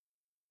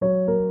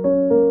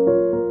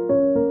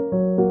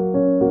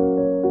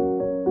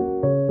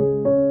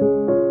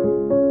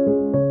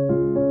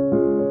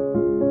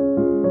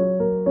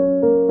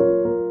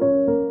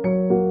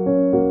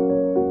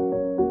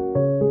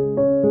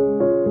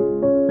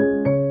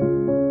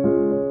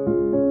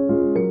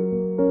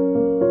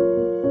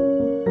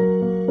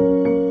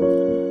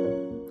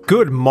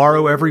Good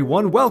morrow,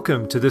 everyone.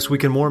 Welcome to This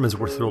Week in Mormons.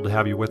 We're thrilled to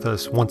have you with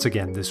us once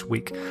again this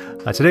week.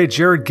 Today,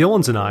 Jared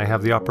Gillens and I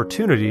have the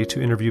opportunity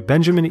to interview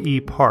Benjamin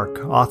E. Park,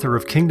 author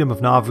of Kingdom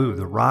of Nauvoo,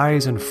 The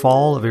Rise and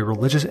Fall of a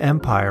Religious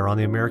Empire on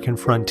the American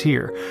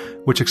Frontier,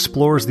 which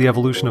explores the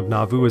evolution of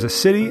Nauvoo as a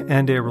city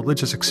and a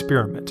religious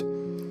experiment.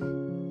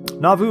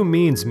 Nauvoo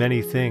means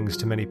many things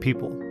to many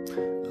people.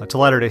 To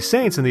Latter-day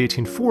Saints in the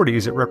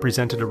 1840s, it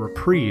represented a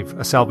reprieve,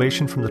 a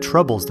salvation from the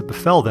troubles that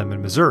befell them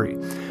in Missouri.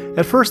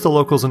 At first, the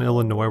locals in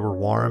Illinois were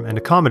warm and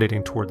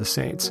accommodating toward the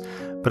Saints,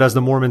 but as the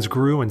Mormons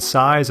grew in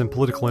size and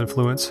political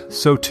influence,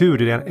 so too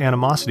did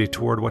animosity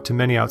toward what to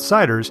many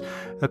outsiders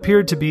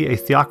appeared to be a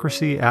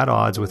theocracy at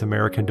odds with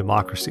American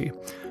democracy,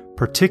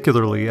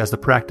 particularly as the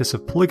practice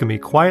of polygamy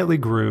quietly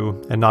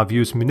grew and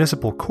Nauvoo's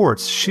municipal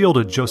courts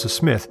shielded Joseph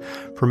Smith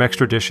from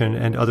extradition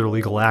and other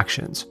legal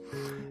actions.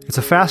 It's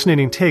a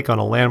fascinating take on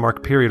a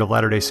landmark period of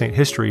Latter-day Saint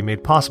history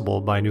made possible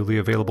by newly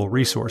available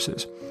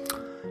resources.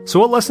 So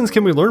what lessons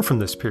can we learn from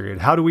this period?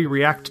 How do we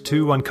react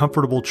to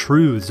uncomfortable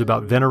truths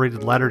about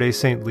venerated Latter-day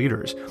Saint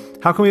leaders?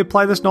 How can we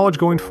apply this knowledge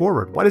going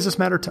forward? Why does this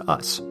matter to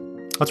us?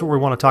 That's what we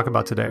want to talk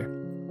about today.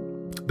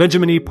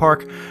 Benjamin E.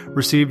 Park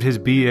received his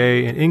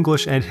B.A. in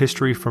English and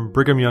History from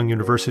Brigham Young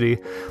University,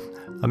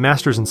 a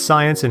Master's in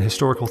Science and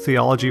Historical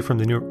Theology from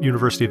the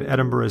University of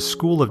Edinburgh's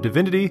School of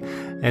Divinity,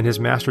 and his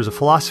Master's of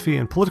Philosophy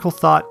and Political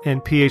Thought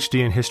and Ph.D.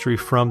 in History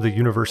from the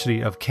University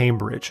of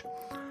Cambridge.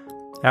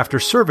 After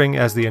serving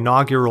as the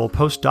inaugural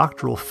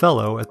postdoctoral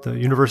fellow at the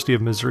University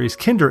of Missouri's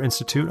Kinder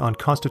Institute on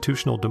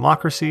Constitutional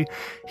Democracy,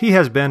 he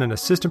has been an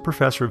assistant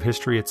professor of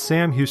history at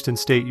Sam Houston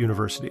State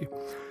University.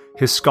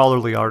 His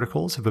scholarly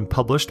articles have been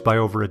published by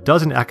over a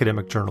dozen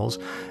academic journals,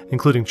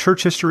 including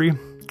Church History,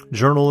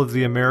 Journal of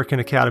the American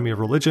Academy of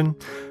Religion,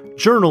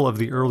 Journal of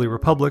the Early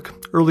Republic,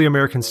 Early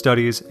American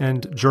Studies,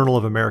 and Journal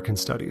of American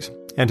Studies.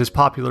 And his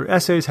popular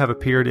essays have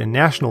appeared in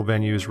national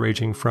venues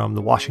ranging from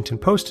the Washington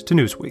Post to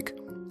Newsweek.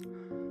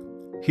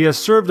 He has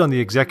served on the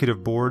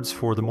executive boards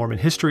for the Mormon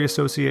History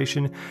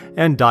Association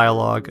and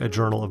Dialogue, a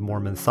journal of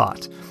Mormon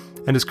thought,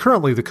 and is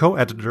currently the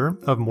co-editor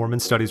of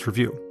Mormon Studies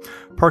Review.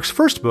 Park's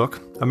first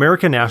book,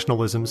 American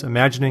Nationalism's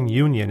Imagining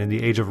Union in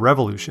the Age of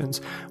Revolutions,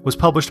 was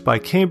published by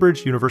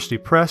Cambridge University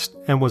Press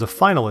and was a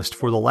finalist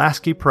for the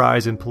Lasky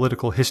Prize in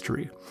Political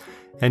History.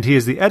 And he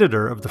is the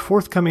editor of the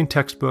forthcoming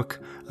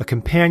textbook, A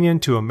Companion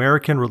to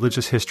American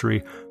Religious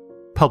History,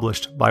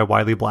 published by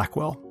Wiley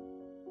Blackwell.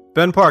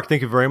 Ben Park,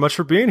 thank you very much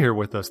for being here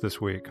with us this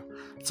week.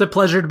 It's a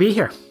pleasure to be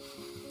here.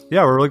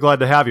 Yeah, we're really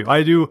glad to have you.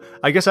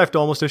 I guess I have to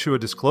almost issue a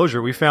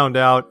disclosure. We found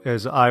out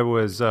as I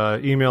was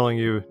emailing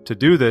you to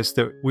do this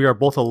that we are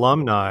both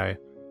alumni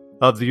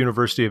of the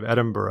University of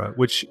Edinburgh,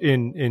 which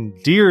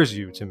endears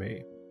you to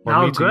me.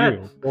 Oh, me good.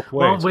 To you, both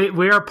ways. Well,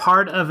 we are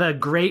part of a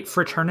great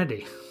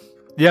fraternity.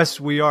 Yes,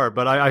 we are,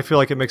 but I feel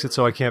like it makes it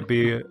so I can't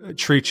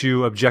treat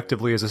you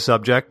objectively as a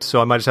subject, so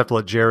I might just have to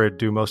let Jared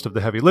do most of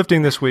the heavy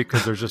lifting this week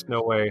because there's just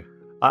no way.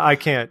 I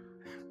can't.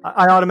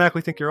 I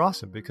automatically think you're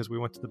awesome because we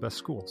went to the best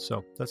school,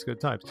 so that's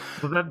good times.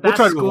 Well, the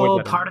best school,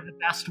 part of the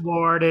best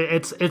ward.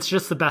 It's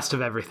just the best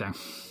of everything.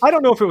 I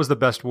don't know if it was the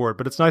best ward,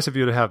 but it's nice of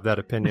you to have that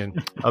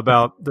opinion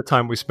about the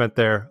time we spent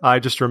there. I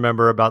just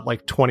remember about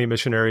like 20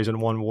 missionaries in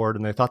one ward,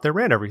 and they thought they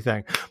ran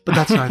everything, but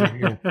that's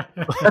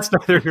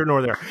neither here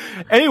nor there.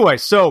 Anyway,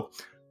 so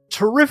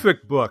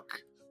terrific book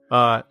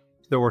that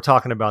we're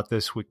talking about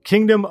this week,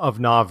 Kingdom of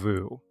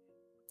Nauvoo.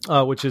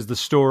 Which is the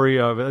story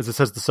of, as it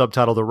says the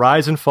subtitle, The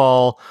Rise and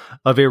Fall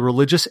of a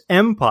Religious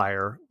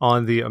Empire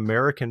on the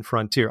American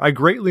Frontier. I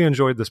greatly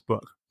enjoyed this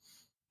book.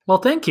 Well,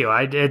 thank you.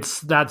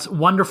 That's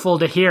wonderful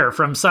to hear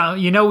from some.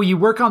 You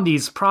work on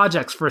these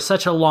projects for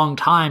such a long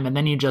time, and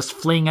then you just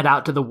fling it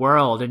out to the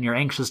world, and you're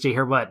anxious to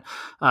hear what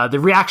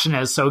the reaction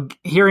is. So,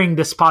 hearing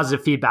this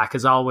positive feedback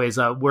is always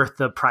worth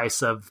the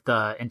price of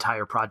the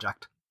entire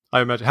project.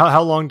 I imagine.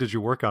 How long did you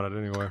work on it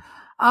anyway?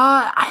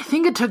 I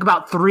think it took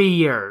about 3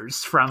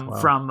 years from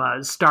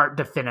start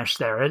to finish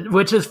there,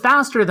 which is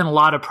faster than a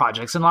lot of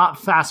projects and a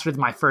lot faster than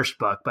my first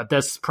book. But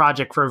this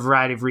project, for a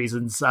variety of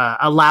reasons,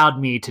 allowed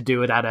me to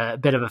do it at a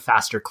bit of a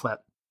faster clip.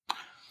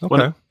 Okay.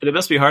 Well, it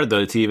must be hard,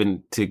 though,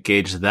 to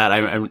gauge that.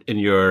 I'm in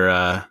your,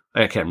 I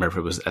can't remember if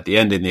it was at the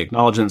end in the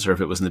acknowledgments or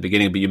if it was in the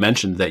beginning, but you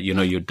mentioned that,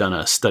 you'd done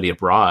a study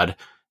abroad.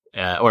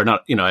 Or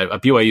not, a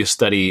BYU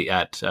study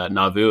at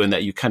Nauvoo, and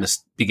that you kind of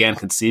began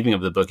conceiving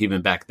of the book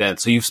even back then.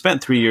 So you've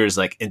spent 3 years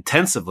like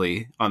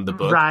intensively on the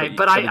book, right?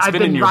 But I've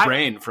been in your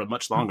brain for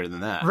much longer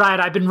than that, right?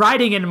 I've been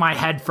writing in my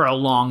head for a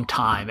long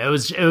time. It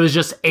was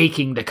just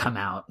aching to come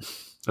out.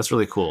 That's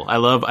really cool. I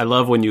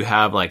love when you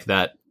have like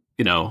that,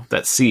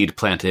 that seed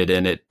planted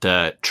and it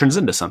turns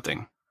into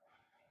something.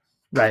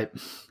 Right.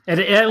 It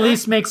at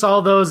least makes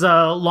all those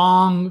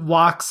long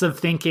walks of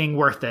thinking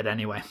worth it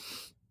anyway.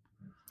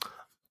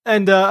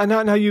 And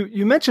now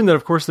you mentioned that,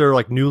 of course, there are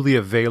like newly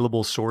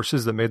available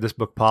sources that made this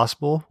book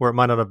possible, where it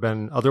might not have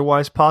been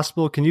otherwise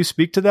possible. Can you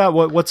speak to that?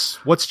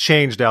 What's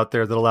changed out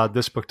there that allowed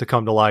this book to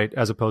come to light,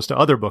 as opposed to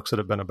other books that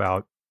have been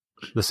about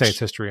the Saints'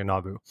 history in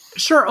Nauvoo?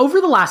 Sure.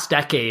 Over the last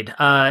decade,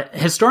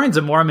 historians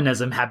of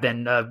Mormonism have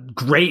been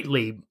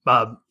greatly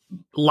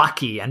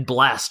lucky and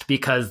blessed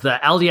because the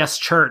LDS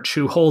Church,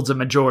 who holds a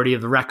majority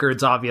of the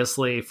records,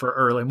 obviously, for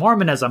early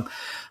Mormonism,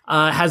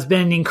 has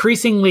been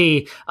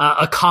increasingly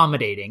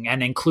accommodating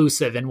and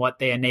inclusive in what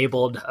they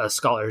enabled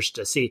scholars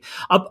to see.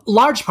 A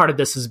large part of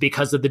this is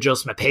because of the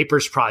Joseph Smith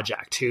Papers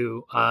Project,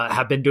 who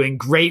have been doing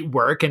great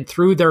work. And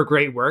through their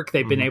great work,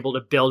 they've been able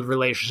to build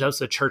relationships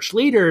with church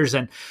leaders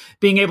and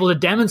being able to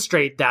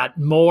demonstrate that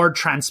more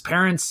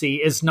transparency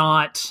is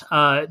not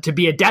to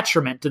be a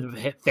detriment to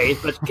the faith,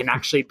 but can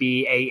actually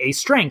be a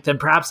strength. And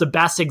perhaps the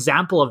best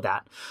example of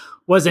that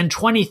was in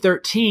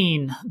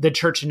 2013, the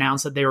church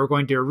announced that they were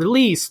going to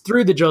release,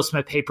 through the Joseph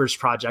Smith Papers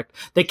Project,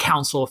 the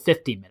Council of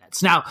 50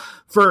 Minutes. Now,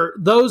 for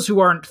those who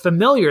aren't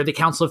familiar, the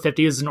Council of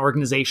 50 is an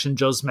organization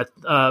Joseph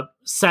Smith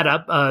set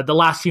up the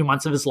last few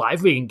months of his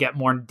life. We can get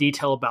more in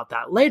detail about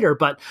that later,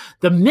 but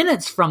the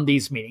minutes from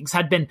these meetings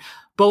had been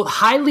both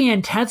highly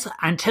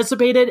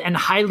anticipated and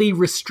highly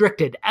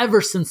restricted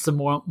ever since the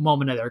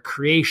moment of their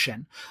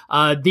creation.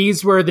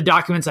 These were the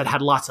documents that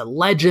had lots of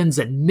legends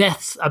and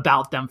myths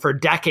about them for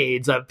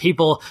decades of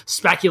people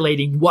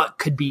speculating what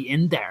could be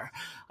in there.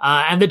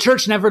 And the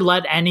church never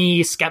let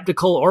any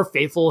skeptical or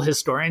faithful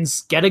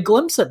historians get a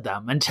glimpse at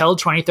them until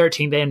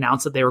 2013. They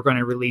announced that they were going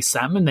to release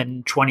them. And then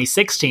in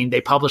 2016,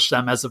 they published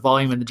them as a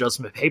volume in the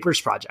Joseph Smith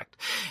Papers Project.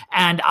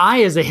 And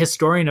I, as a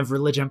historian of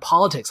religion and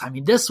politics, I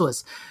mean, this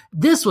was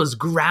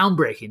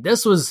groundbreaking.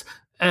 This was,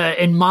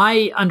 in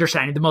my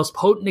understanding, the most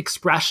potent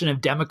expression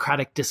of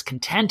democratic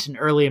discontent in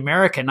early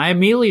America. And I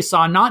immediately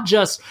saw not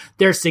just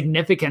their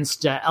significance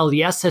to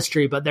LDS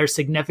history, but their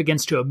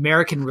significance to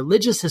American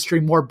religious history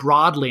more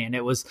broadly. And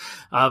it was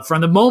from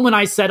the moment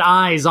I set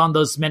eyes on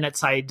those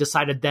minutes, I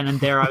decided then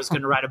and there I was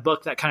going to write a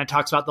book that kind of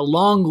talks about the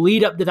long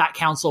lead up to that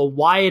council,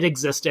 why it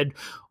existed,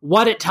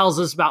 what it tells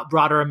us about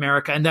broader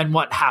America, and then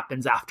what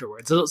happens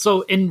afterwards.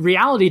 So in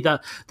reality,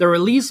 the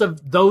release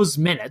of those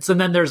minutes, and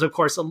then there's, of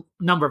course, a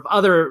number of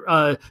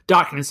other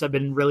documents that have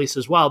been released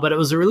as well, but it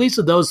was the release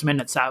of those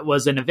minutes that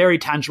was, in a very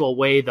tangible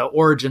way, the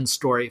origin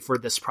story for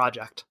this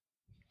project.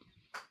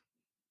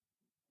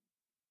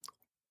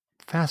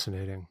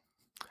 Fascinating.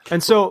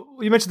 And so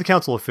you mentioned the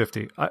Council of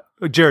 50.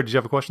 Jared, did you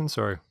have a question?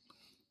 Sorry.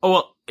 Oh,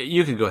 well,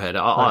 you can go ahead.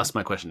 I'll ask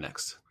my question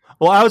next.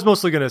 Well, I was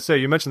mostly going to say,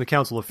 you mentioned the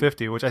Council of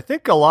 50, which I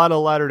think a lot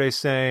of Latter-day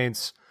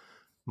Saints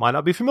might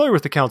not be familiar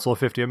with the Council of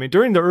 50. I mean,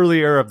 during the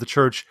early era of the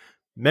church,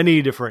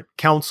 many different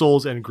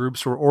councils and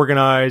groups were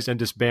organized and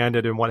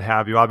disbanded and what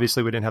have you.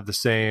 Obviously, we didn't have the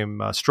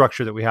same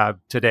structure that we have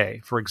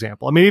today, for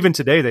example. I mean, even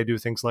today, they do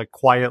things like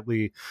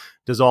quietly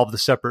dissolve the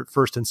separate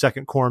first and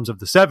second quorums of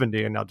the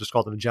 70 and now just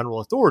call them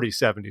General Authority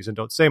 70s and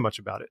don't say much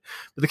about it.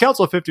 But the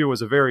Council of 50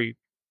 was a very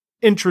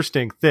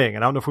interesting thing.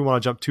 And I don't know if we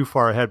want to jump too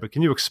far ahead, but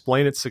can you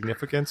explain its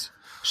significance?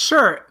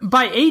 Sure.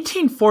 By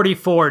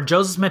 1844,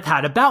 Joseph Smith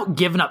had about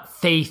given up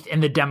faith in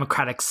the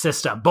democratic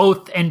system,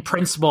 both in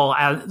principle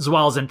as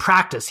well as in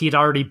practice. He had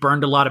already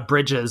burned a lot of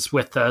bridges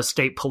with the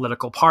state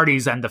political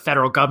parties, and the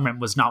federal government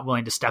was not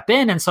willing to step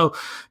in. And so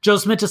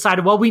Joseph Smith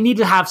decided, well, we need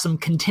to have some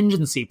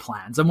contingency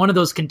plans. And one of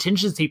those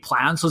contingency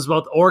plans was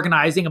both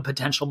organizing a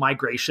potential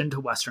migration to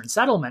Western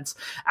settlements,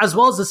 as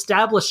well as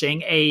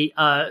establishing a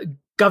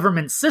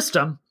government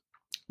system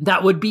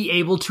that would be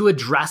able to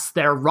address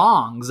their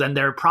wrongs and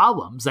their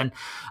problems. And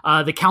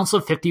the Council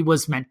of 50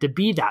 was meant to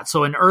be that.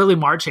 So in early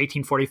March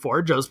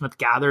 1844, Joseph Smith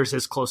gathers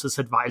his closest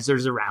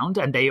advisors around,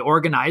 and they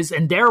organize,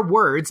 in their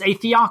words, a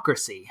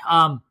theocracy,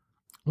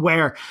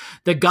 where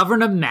the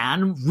government of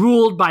man,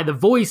 ruled by the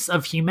voice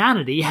of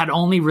humanity, had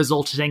only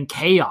resulted in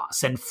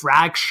chaos and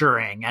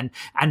fracturing and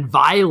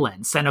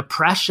violence and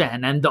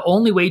oppression. And the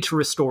only way to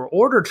restore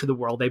order to the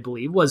world, they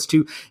believe, was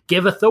to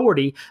give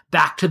authority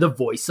back to the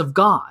voice of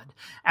God.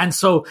 And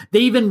so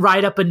they even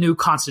write up a new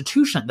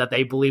constitution that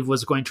they believe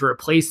was going to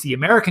replace the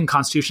American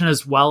Constitution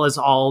as well as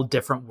all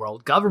different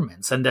world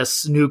governments. And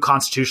this new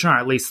constitution, or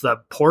at least the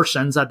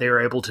portions that they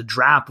were able to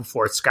draft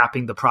before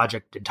scrapping the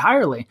project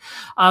entirely,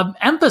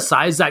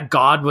 emphasized that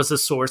God was the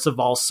source of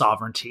all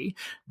sovereignty,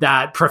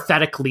 that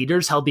prophetic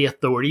leaders held the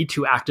authority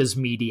to act as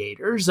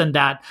mediators, and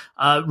that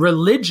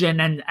religion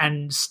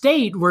and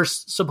state were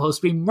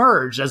supposed to be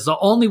merged as the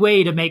only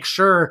way to make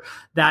sure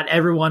that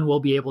everyone will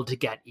be able to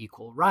get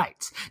equal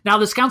rights. Now,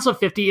 this Council of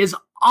 50 is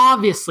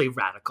obviously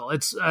radical.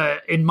 It's,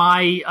 in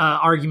my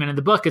argument in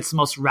the book, it's the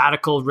most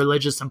radical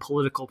religious and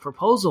political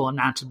proposal in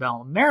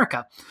antebellum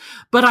America.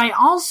 But I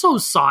also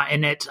saw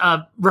in it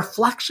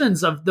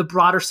reflections of the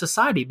broader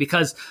society,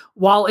 because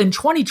while in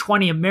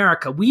 2020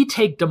 America, we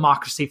take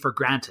democracy for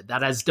granted,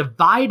 that as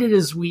divided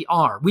as we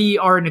are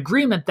in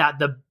agreement that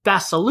the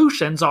best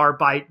solutions are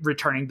by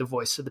returning the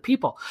voice to the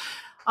people.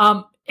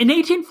 In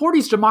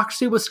 1840s,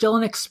 democracy was still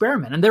an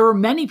experiment, and there were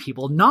many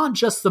people, not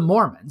just the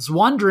Mormons,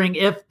 wondering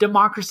if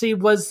democracy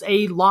was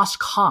a lost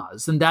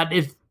cause, and that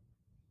if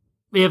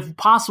if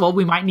possible,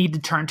 we might need to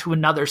turn to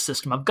another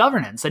system of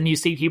governance. And you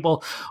see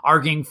people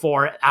arguing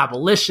for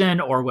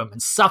abolition or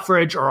women's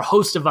suffrage or a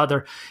host of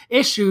other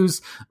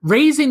issues,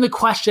 raising the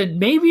question,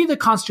 maybe the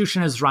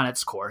Constitution has run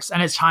its course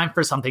and it's time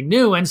for something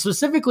new, and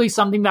specifically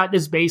something that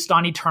is based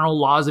on eternal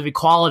laws of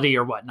equality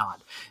or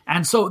whatnot.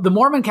 And so the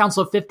Mormon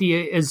Council of 50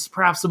 is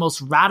perhaps the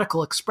most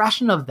radical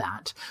expression of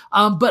that.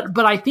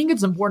 But I think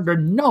it's important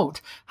to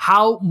note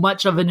how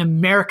much of an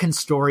American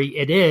story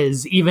it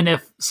is, even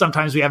if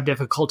sometimes we have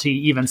difficulty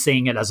even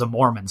seeing it as a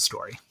Mormon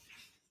story.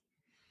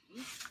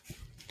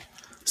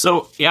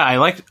 So, yeah,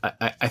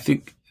 I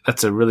think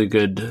that's a really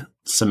good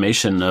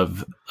summation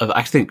of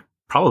I think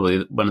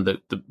probably one of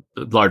the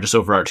largest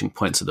overarching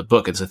points of the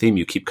book. It's a theme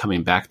you keep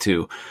coming back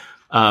to.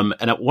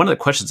 And one of the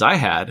questions I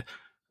had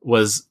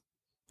was,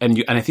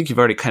 and I think you've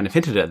already kind of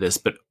hinted at this,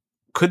 but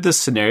could this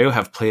scenario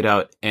have played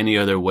out any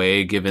other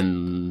way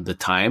given the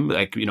time?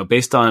 Like,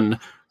 based on,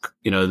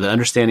 the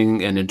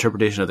understanding and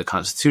interpretation of the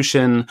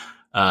Constitution,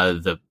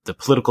 the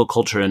political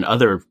culture and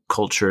other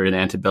culture in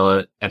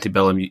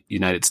antebellum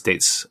United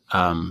States,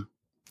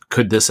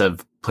 could this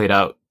have played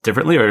out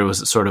differently, or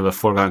was it sort of a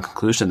foregone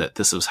conclusion that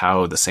this was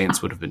how the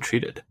saints would have been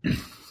treated?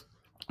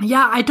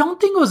 Yeah, I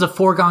don't think it was a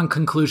foregone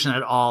conclusion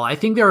at all. I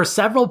think there are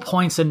several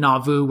points in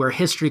Nauvoo where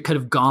history could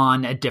have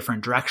gone a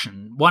different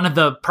direction. One of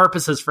the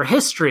purposes for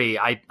history,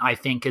 I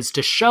think, is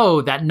to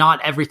show that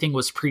not everything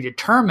was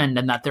predetermined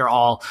and that they're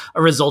all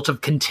a result of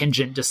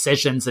contingent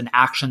decisions and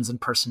actions and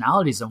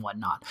personalities and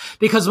whatnot.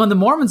 Because when the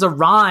Mormons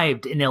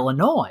arrived in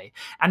Illinois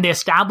and they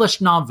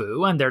established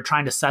Nauvoo and they're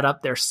trying to set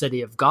up their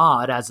city of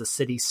God as a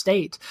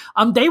city-state,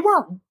 they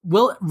weren't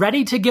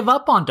ready to give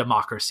up on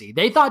democracy.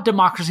 They thought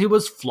democracy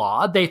was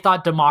flawed. They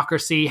thought democracy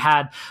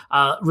had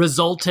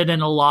resulted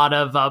in a lot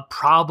of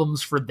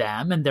problems for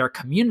them and their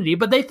community,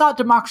 but they thought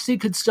democracy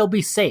could still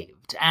be saved.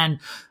 And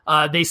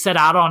they set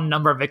out on a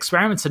number of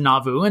experiments in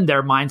Nauvoo in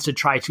their minds to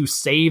try to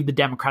save the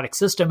democratic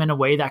system in a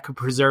way that could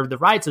preserve the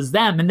rights as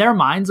them, in their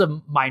minds,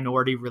 a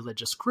minority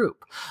religious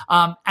group.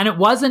 And it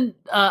wasn't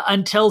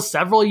until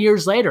several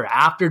years later,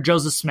 after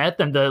Joseph Smith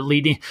and the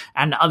leading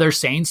and other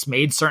saints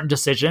made certain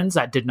decisions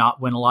that did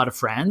not win a lot of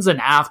friends, and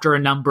after a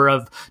number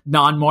of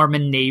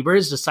non-Mormon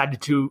neighbors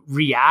decided to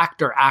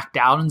react or act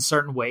out in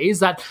certain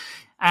ways,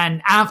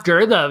 and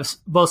after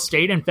both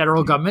state and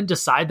federal government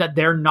decide that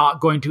they're not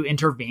going to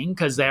intervene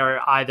because they're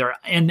either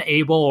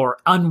unable or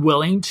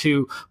unwilling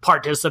to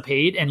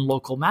participate in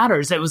local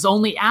matters, it was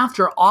only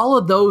after all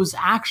of those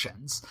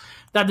actions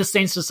that the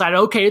saints decided,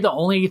 okay, the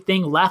only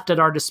thing left at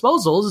our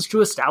disposal is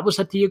to establish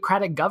a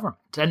theocratic government.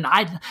 And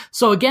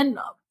so again,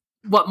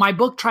 what my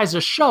book tries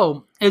to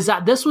show is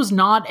that this was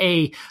not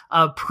a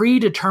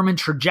predetermined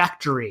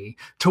trajectory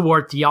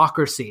toward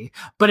theocracy,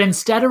 but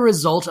instead a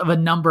result of a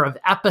number of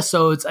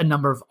episodes, a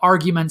number of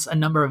arguments, a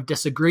number of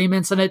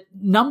disagreements, and a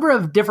number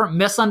of different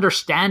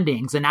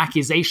misunderstandings and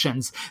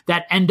accusations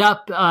that end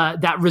up,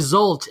 that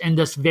result in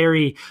this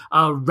very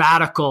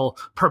radical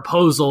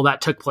proposal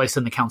that took place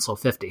in the Council of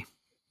 50.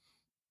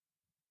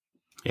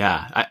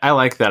 Yeah, I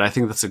like that. I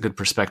think that's a good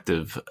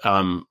perspective.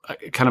 Kind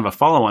of a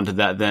follow-on to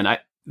that then.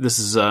 This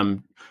is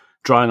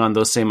drawing on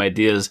those same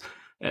ideas,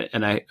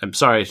 and I'm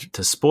sorry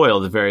to spoil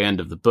the very end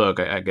of the book.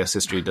 I guess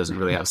history doesn't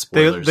really have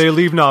spoilers. They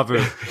leave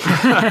Nauvoo.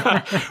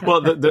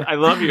 Well, I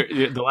love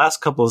the last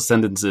couple of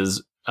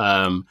sentences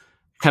kind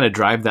of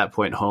drive that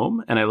point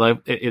home, and I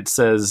love it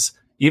says,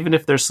 even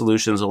if their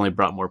solutions only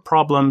brought more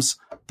problems,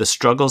 the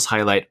struggles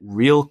highlight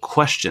real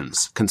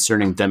questions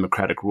concerning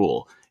democratic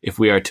rule. If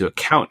we are to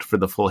account for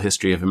the full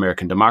history of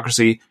American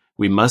democracy,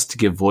 we must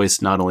give voice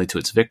not only to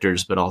its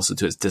victors, but also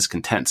to its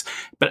discontents.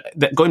 But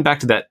going back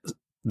to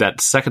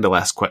that second to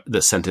last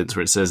the sentence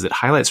where it says it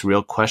highlights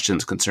real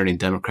questions concerning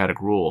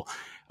democratic rule.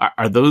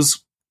 Are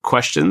those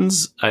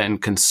questions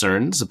and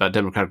concerns about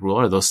democratic rule,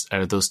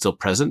 are those still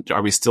present?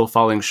 Are we still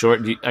falling short?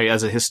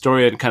 As a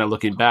historian kind of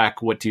looking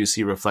back, what do you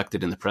see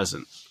reflected in the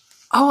present?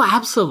 Oh,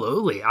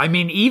 absolutely. I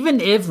mean,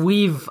 even if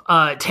we've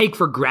take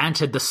for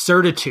granted the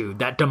certitude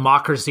that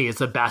democracy is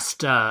the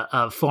best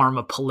form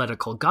of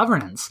political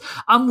governance,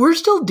 we're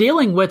still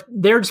dealing with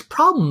there's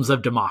problems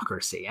of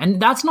democracy.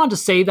 And that's not to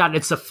say that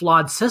it's a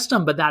flawed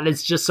system, but that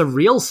it's just a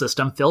real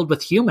system filled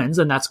with humans,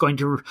 and that's going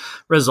to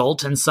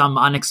result in some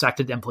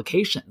unexpected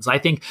implications. I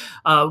think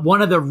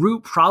one of the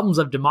root problems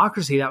of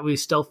democracy that we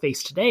still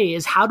face today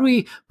is how do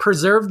we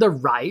preserve the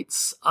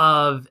rights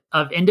of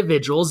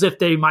individuals if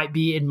they might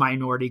be in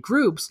minority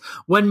groups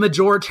when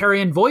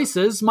majoritarian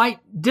voices might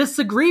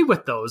disagree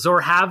with those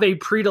or have a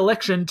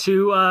predilection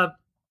to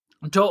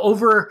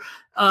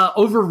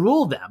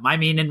overrule them. I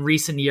mean, in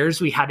recent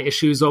years, we had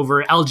issues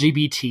over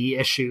LGBT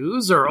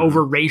issues or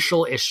over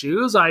racial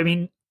issues. I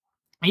mean,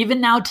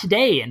 even now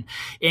today,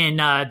 in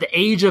the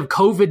age of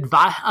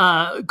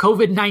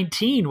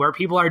COVID-19, where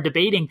people are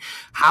debating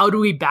how do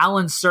we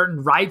balance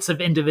certain rights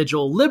of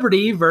individual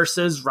liberty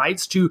versus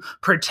rights to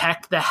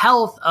protect the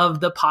health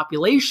of the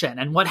population,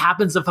 and what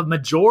happens if a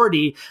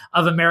majority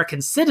of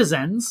American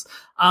citizens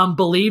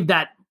believe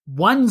that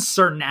one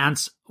certain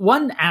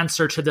one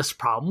answer to this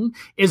problem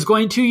is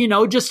going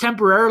to, just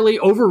temporarily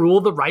overrule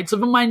the rights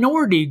of a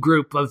minority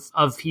group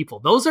of people.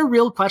 Those are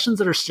real questions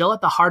that are still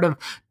at the heart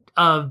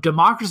of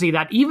democracy,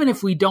 that even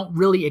if we don't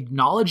really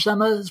acknowledge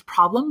them as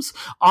problems,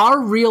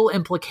 are real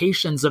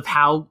implications of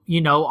how,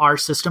 our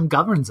system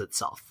governs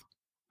itself.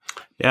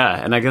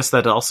 Yeah, and I guess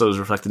that also is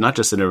reflected not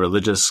just in a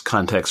religious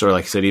context, or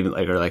like you said, even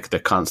like the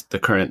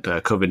current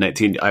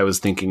COVID-19. I was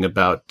thinking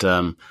about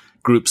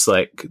groups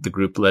like the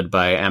group led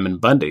by Ammon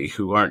Bundy,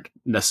 who aren't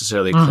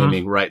necessarily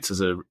claiming rights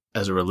as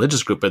a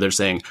religious group, but they're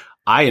saying,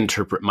 I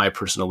interpret my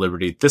personal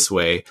liberty this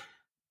way,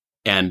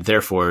 and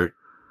therefore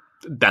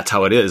that's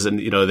how it is. And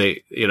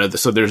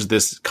so there's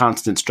this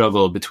constant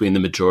struggle between the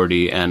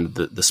majority and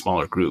the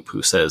smaller group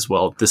who says,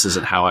 well, this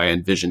isn't how I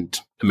envisioned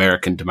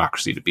American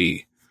democracy to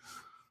be.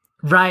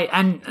 Right.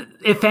 And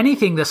if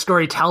anything, the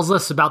story tells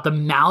us about the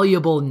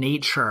malleable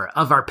nature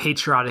of our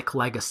patriotic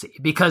legacy,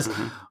 because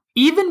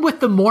even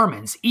with the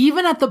Mormons,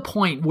 even at the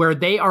point where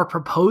they are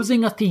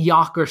proposing a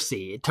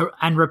theocracy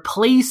and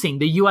replacing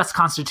the U.S.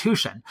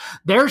 Constitution,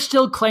 they're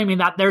still claiming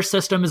that their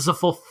system is the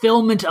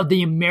fulfillment of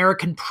the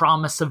American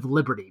promise of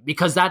liberty,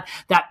 because that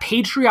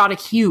patriotic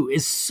hue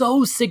is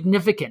so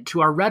significant to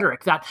our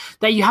rhetoric that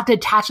you have to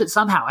attach it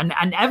somehow.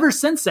 And ever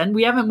since then,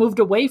 we haven't moved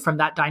away from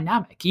that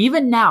dynamic.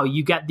 Even now,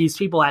 you get these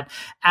people at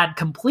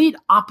complete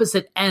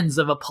opposite ends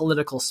of a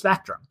political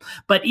spectrum,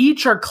 but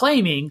each are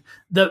claiming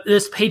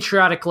this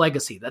patriotic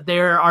legacy, that they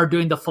are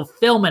doing the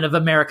fulfillment of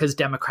America's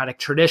democratic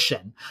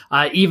tradition,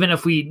 even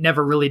if we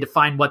never really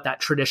define what that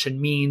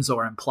tradition means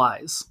or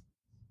implies.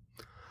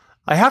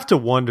 I have to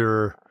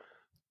wonder,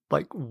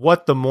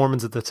 what the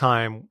Mormons at the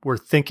time were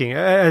thinking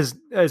as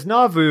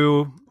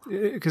Nauvoo,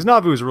 because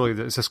Nauvoo is really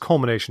this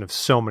culmination of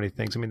so many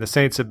things. I mean, the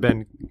Saints have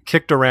been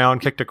kicked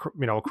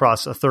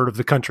across a third of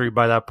the country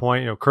by that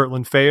point.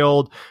 Kirtland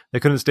failed; they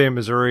couldn't stay in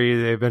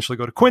Missouri. They eventually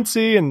go to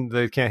Quincy, and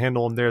they can't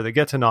handle them there. They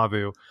get to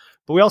Nauvoo.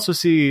 But we also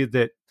see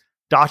that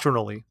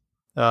doctrinally,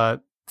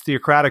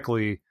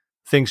 theocratically,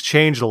 things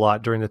changed a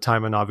lot during the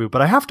time of Nauvoo.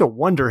 But I have to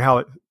wonder how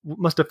it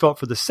must have felt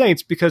for the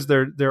Saints, because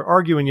they're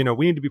arguing,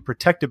 we need to be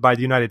protected by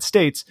the United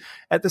States.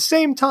 At the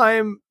same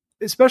time,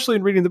 especially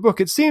in reading the book,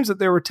 it seems that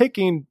they were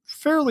taking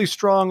fairly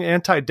strong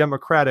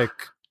anti-democratic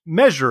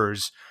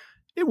measures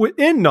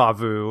in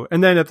Nauvoo,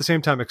 and then at the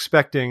same time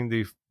expecting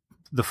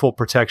the full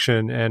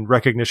protection and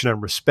recognition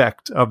and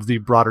respect of the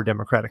broader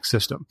democratic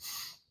system.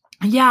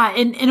 Yeah,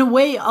 in a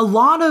way, a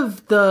lot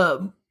of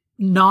the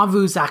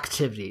Nauvoo's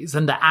activities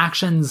and the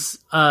actions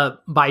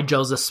by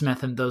Joseph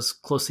Smith and those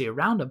closely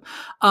around him,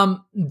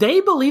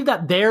 they believe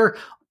that they're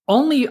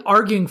only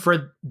arguing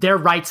for their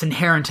rights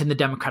inherent in the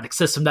democratic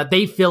system that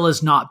they feel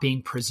is not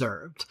being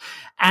preserved.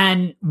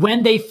 And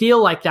when they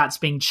feel like that's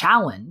being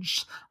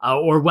challenged,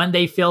 or when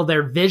they feel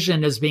their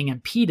vision is being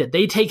impeded,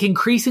 they take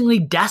increasingly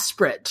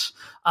desperate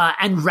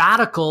and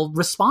radical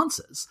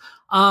responses.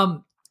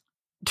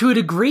 To a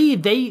degree,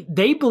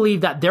 they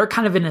believe that they're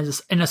kind of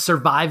in a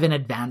survive and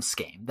advance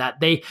game,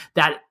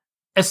 that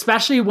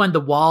especially when the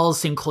walls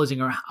seem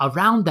closing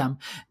around them,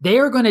 they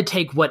are going to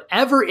take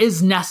whatever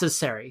is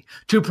necessary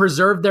to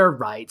preserve their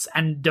rights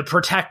and to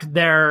protect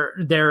their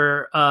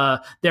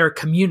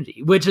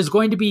community, which is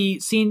going to be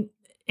seen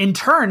in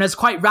turn as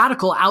quite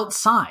radical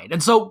outside.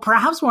 And so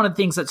perhaps one of the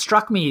things that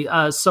struck me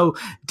so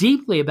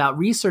deeply about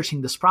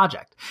researching this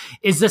project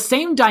is the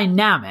same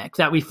dynamic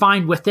that we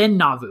find within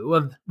Nauvoo,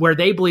 of where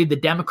they believe the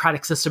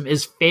democratic system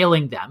is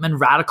failing them and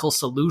radical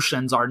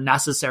solutions are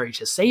necessary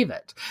to save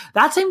it.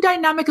 That same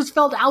dynamic is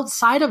felt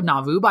outside of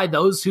Nauvoo by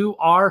those who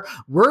are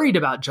worried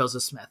about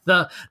Joseph Smith.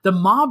 The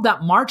mob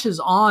that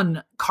marches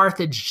on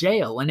Carthage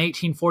jail in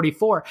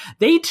 1844,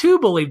 they too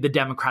believed the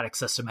democratic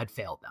system had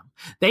failed them.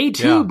 They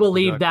too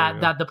believed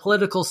that the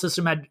political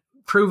system had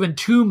proven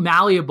too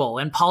malleable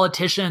and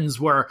politicians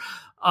were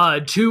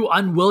too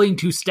unwilling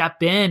to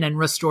step in and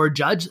restore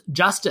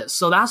justice.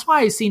 So that's why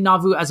I see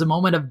Nauvoo as a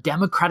moment of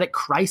democratic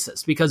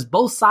crisis, because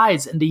both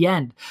sides in the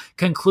end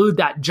conclude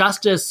that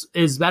justice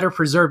is better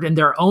preserved in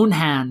their own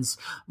hands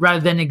rather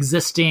than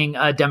existing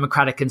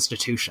democratic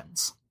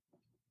institutions.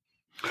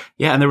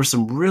 Yeah, and there were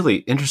some really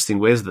interesting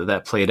ways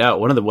that played out.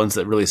 One of the ones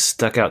that really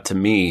stuck out to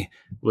me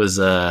was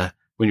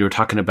when you were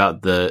talking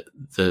about the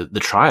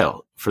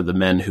trial for the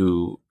men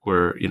who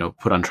were,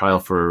 put on trial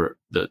for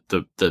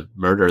the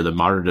murder, the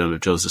martyrdom of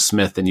Joseph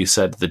Smith. And you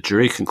said the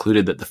jury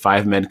concluded that the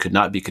 5 men could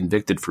not be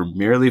convicted for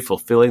merely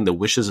fulfilling the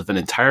wishes of an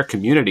entire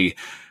community.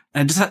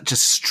 And that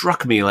just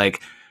struck me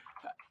like,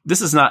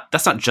 that's not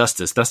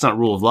justice. That's not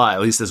rule of law,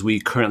 at least as we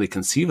currently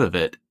conceive of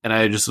it. And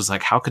I just was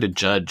like, how could a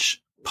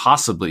judge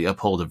possibly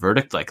uphold a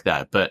verdict like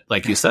that? But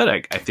like you said,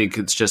 I think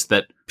it's just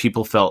that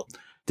people felt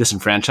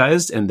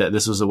disenfranchised, and that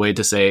this was a way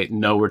to say,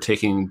 no, we're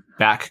taking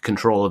back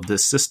control of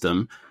this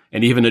system.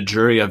 And even a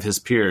jury of his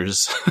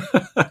peers,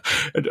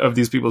 of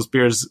these people's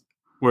peers,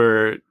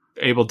 were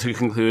able to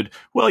conclude,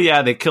 well,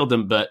 yeah, they killed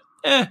him, but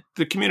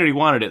the community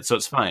wanted it, so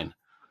it's fine.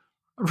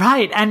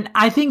 Right. And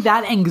I think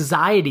that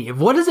anxiety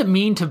of what does it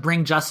mean to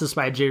bring justice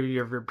by a jury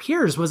of your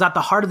peers was at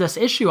the heart of this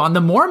issue. On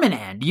the Mormon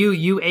end,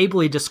 you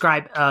ably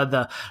describe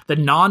the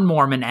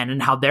non-Mormon end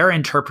and how they're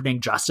interpreting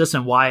justice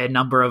and why a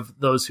number of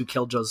those who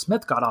killed Joseph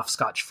Smith got off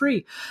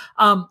scotch-free.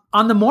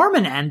 On the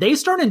Mormon end, they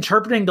start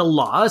interpreting the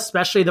law,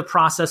 especially the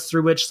process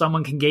through which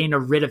someone can gain a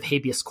writ of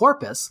habeas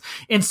corpus,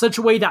 in such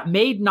a way that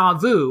made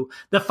Nauvoo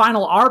the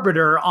final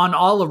arbiter on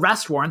all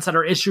arrest warrants that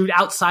are issued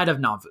outside of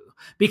Nauvoo.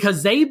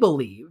 Because they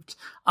believed,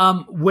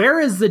 where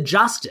is the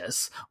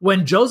justice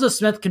when Joseph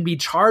Smith can be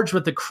charged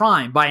with a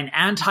crime by an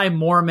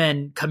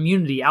anti-Mormon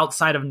community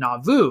outside of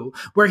Nauvoo,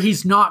 where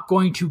he's not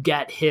going to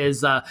get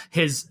his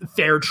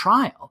fair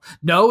trial?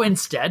 No,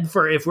 instead,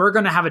 if we're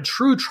going to have a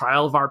true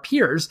trial of our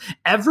peers,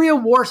 every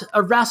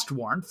arrest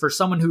warrant for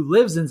someone who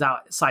lives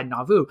outside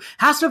Nauvoo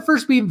has to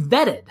first be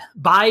vetted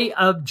by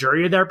a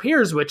jury of their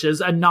peers, which is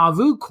a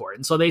Nauvoo court.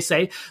 And so they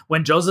say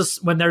when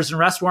there's an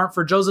arrest warrant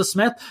for Joseph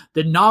Smith,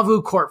 the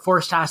Nauvoo court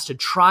first has to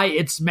try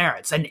its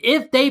merits. And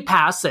if they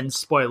pass, and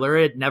spoiler,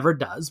 it never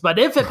does, but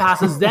if it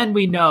passes, then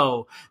we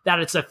know that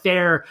it's a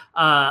fair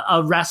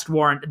arrest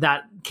warrant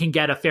that can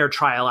get a fair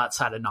trial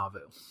outside of Nauvoo.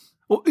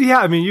 Well, yeah,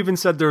 I mean, you even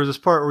said there was this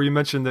part where you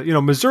mentioned that,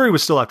 Missouri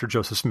was still after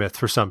Joseph Smith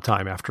for some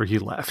time after he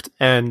left.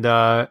 And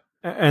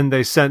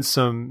they sent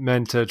some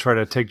men to try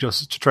to take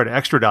Joseph, to try to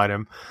extradite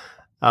him.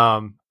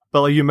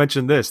 But like you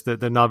mentioned that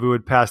the Nauvoo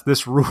had passed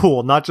this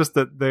rule, not just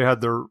that they had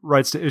the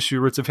rights to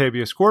issue writs of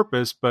habeas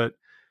corpus, but,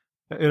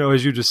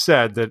 as you just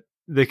said, that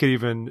they could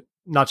even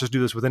not just do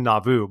this within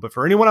Nauvoo, but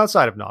for anyone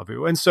outside of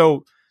Nauvoo. And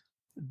so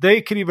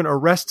they could even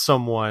arrest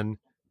someone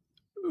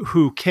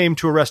who came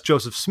to arrest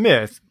Joseph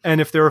Smith. And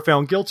if they were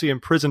found guilty,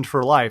 imprisoned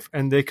for life,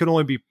 and they could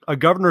only be a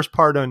governor's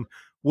pardon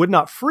would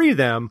not free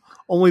them.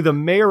 Only the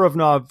mayor of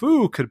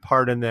Nauvoo could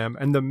pardon them.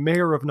 And the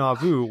mayor of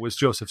Nauvoo was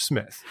Joseph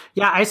Smith.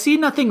 Yeah, I see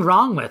nothing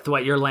wrong with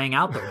what you're laying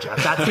out there,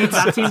 Jeff.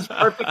 That seems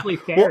perfectly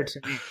fair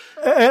to me.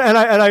 And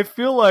I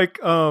feel like,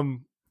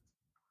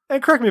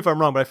 and correct me if I'm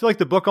wrong, but I feel like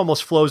the book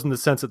almost flows in the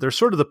sense that there's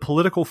sort of the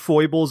political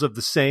foibles of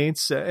the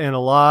saints and a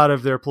lot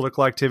of their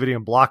political activity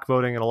and block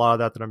voting and a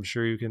lot of that I'm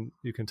sure you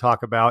can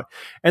talk about.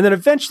 And then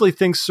eventually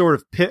things sort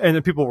of and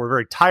then people were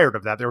very tired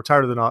of that. They were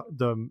tired of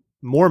the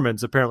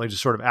Mormons apparently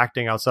just sort of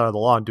acting outside of the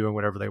law and doing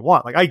whatever they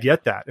want. Like, I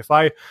get that. If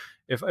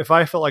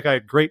I felt like I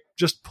had great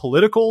just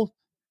political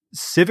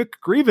civic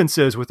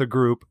grievances with a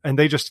group and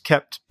they just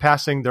kept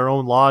passing their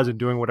own laws and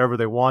doing whatever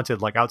they wanted,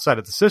 like outside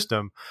of the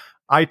system,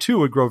 I too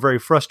would grow very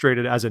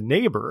frustrated as a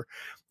neighbor.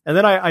 And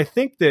then I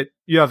think that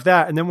you have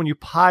that. And then when you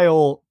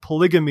pile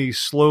polygamy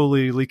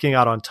slowly leaking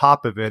out on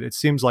top of it, it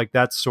seems like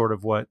that's sort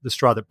of what the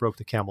straw that broke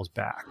the camel's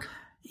back.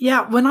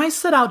 Yeah, when I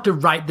set out to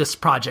write this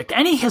project,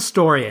 any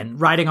historian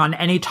writing on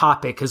any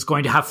topic is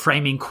going to have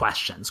framing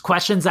questions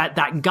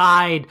that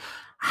guide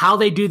how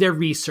they do their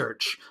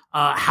research,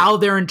 how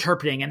they're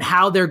interpreting, and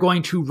how they're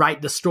going to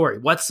write the story.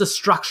 What's the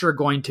structure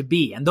going to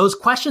be? And those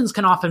questions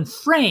can often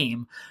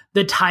frame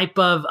the type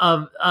of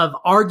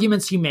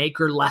arguments you make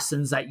or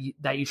lessons that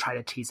you try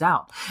to tease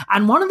out.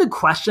 And one of the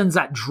questions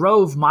that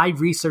drove my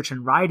research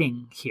and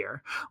writing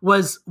here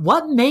was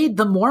what made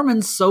the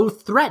Mormons so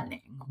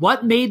threatening?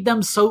 What made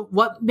them so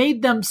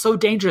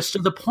dangerous to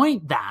the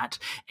point that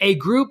a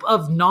group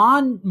of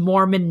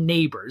non-Mormon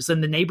neighbors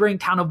in the neighboring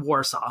town of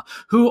Warsaw,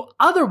 who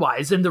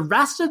otherwise in the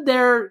rest of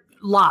their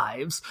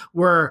lives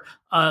were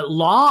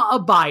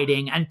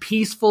law-abiding and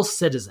peaceful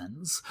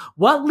citizens,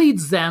 what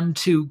leads them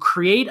to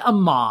create a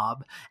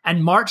mob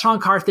and march on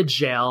Carthage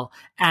jail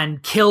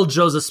and kill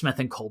Joseph Smith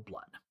in cold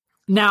blood?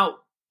 Now,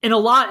 in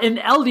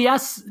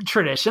LDS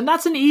tradition,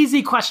 that's an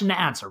easy question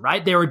to answer,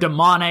 right? They were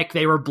demonic,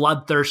 they were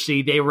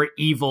bloodthirsty, they were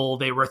evil,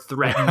 they were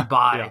threatened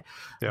by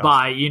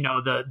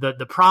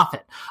the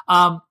prophet.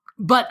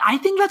 But I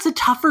think that's a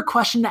tougher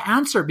question to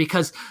answer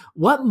because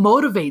what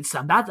motivates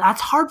them? That's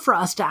hard for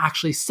us to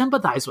actually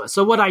sympathize with.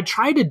 So what I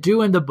try to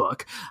do in the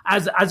book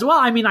as well,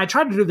 I mean, I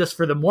try to do this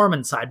for the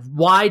Mormon side.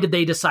 Why did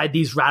they decide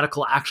these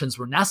radical actions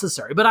were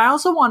necessary? But I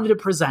also wanted to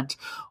present,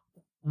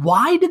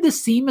 why did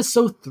this seem as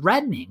so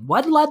threatening?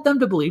 What led them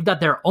to believe that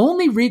their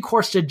only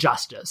recourse to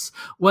justice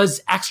was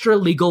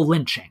extra-legal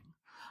lynching?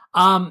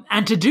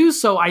 And to do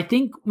so, I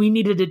think we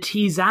needed to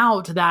tease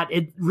out that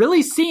it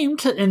really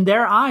seemed in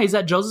their eyes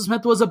that Joseph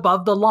Smith was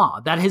above the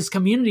law, that his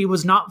community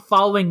was not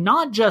following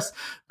not just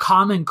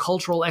common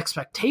cultural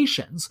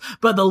expectations,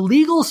 but the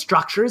legal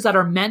structures that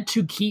are meant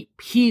to keep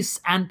peace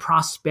and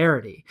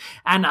prosperity.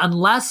 And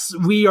unless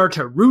we are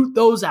to root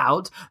those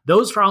out,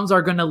 those problems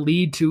are going to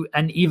lead to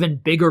an even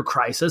bigger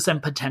crisis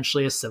and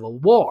potentially a civil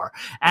war.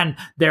 And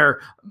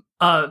their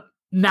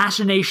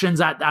machinations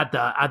at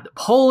the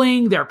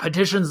polling, their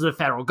petitions to the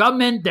federal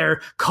government,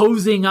 their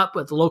cozying up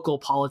with local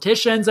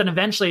politicians, and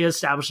eventually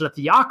establish a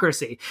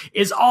theocracy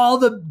is all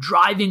the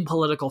driving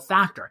political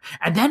factor.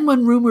 And then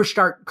when rumors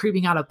start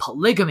creeping out of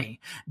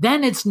polygamy,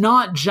 then it's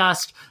not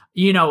just,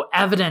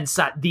 evidence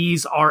that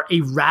these are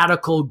a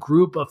radical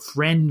group of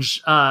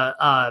fringe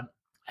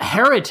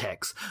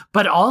heretics,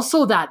 but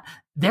also that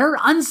they're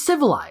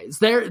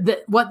uncivilized.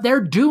 What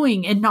they're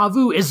doing in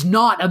Nauvoo is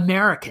not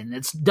American.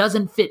 It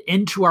doesn't fit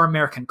into our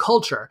American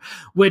culture,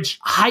 which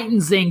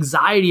heightens the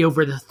anxiety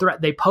over the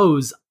threat they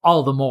pose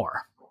all the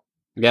more.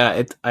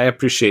 Yeah, I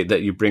appreciate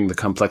that you bring the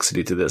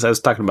complexity to this. I was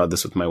talking about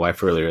this with my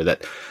wife earlier,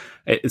 that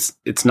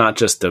it's not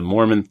just a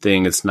Mormon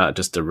thing. It's not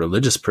just a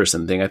religious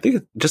person thing. I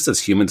think just as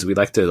humans, we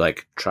like to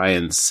like try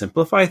and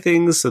simplify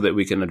things so that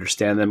we can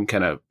understand them,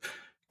 kind of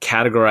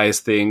categorize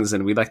things.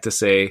 And we like to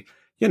say,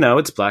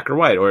 it's black or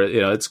white, or,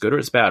 it's good or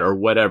it's bad or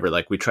whatever.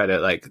 Like we try to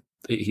like,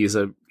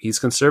 he's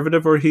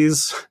conservative or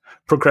he's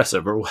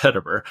progressive or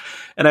whatever.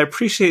 And I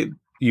appreciate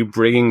you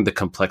bringing the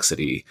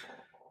complexity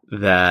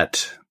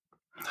that,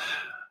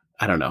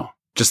 I don't know,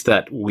 just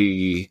that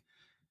we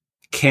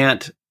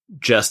can't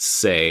just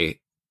say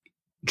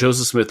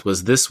Joseph Smith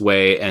was this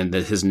way and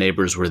that his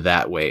neighbors were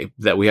that way,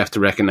 that we have to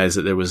recognize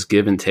that there was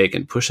give and take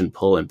and push and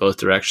pull in both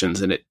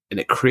directions. And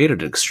it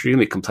created an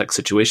extremely complex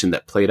situation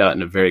that played out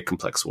in a very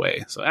complex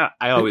way. So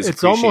I always,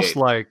 it's almost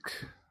like,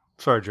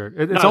 sorry, Jared,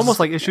 it's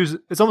almost like issues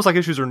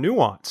are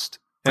nuanced,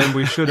 and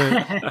we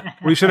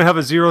shouldn't have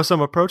a zero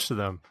sum approach to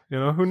them.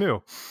 Who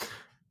knew?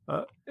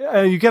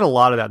 And you get a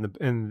lot of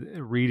that in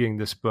reading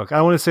this book. I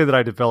don't want to say that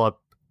I develop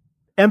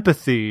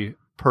empathy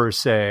per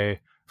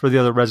se for the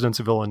other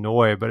residents of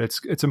Illinois, but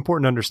it's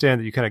important to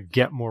understand that you kind of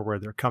get more where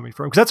they're coming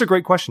from. Because that's a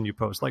great question you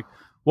posed. Like,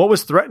 what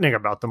was threatening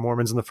about the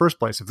Mormons in the first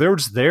place? If they were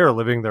just there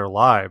living their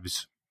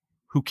lives,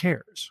 who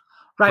cares?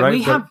 Right.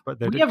 We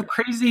have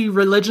crazy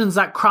religions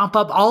that crop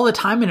up all the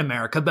time in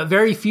America, but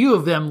very few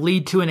of them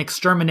lead to an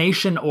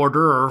extermination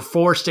order or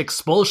forced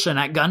expulsion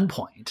at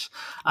gunpoint.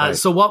 Right.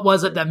 So what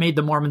was it that made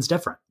the Mormons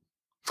different?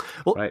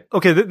 Well, right.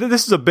 Okay,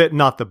 this is a bit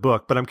not the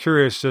book, but I'm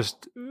curious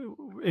just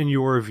in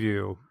your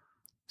view.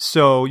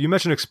 So you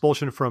mentioned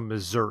expulsion from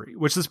Missouri,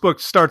 which this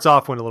book starts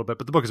off with a little bit,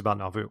 but the book is about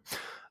Nauvoo.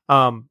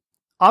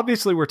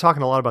 Obviously, we're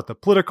talking a lot about the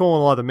political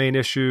and a lot of the main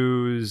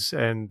issues,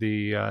 and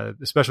the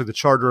especially the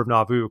Charter of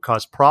Nauvoo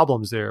caused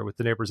problems there with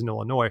the neighbors in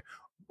Illinois.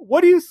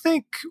 What do you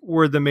think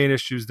were the main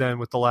issues then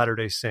with the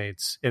Latter-day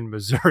Saints in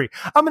Missouri?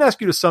 I'm going to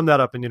ask you to sum that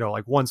up in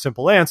like one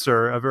simple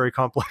answer, a very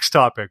complex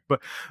topic,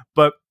 but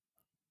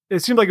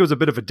it seemed like it was a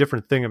bit of a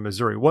different thing in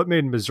Missouri. What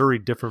made Missouri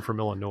different from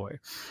Illinois?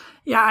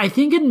 Yeah, I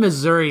think in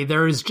Missouri,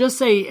 there is just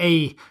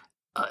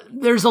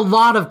there's a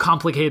lot of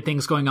complicated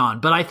things going on,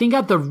 but I think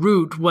at the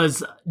root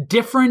was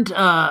different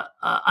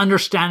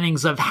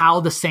understandings of how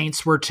the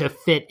Saints were to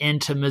fit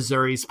into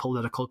Missouri's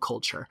political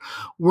culture.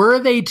 Were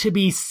they to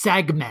be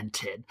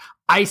segmented,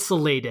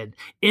 isolated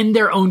in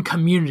their own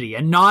community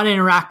and not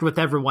interact with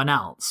everyone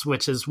else,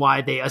 which is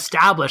why they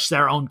established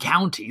their own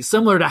county,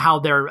 similar to how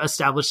they're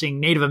establishing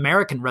Native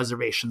American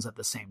reservations at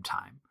the same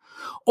time?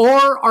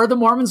 Or are the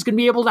Mormons going to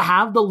be able to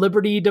have the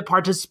liberty to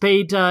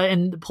participate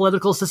in the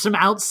political system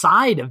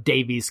outside of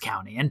Daviess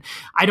County? And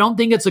I don't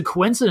think it's a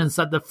coincidence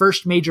that the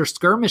first major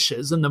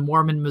skirmishes in the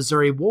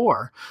Mormon-Missouri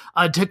War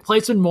took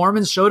place when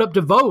Mormons showed up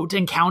to vote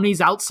in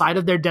counties outside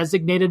of their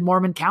designated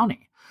Mormon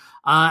county.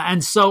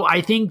 And so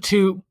I think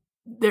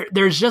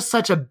there's just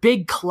such a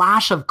big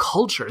clash of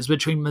cultures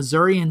between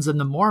Missourians and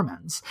the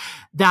Mormons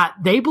that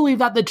they believe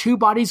that the two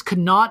bodies could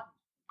not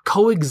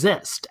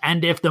coexist.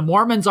 And if the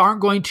Mormons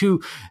aren't going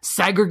to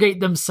segregate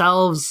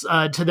themselves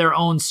to their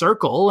own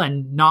circle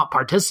and not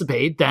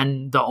participate,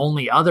 then the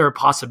only other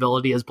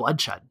possibility is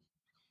bloodshed.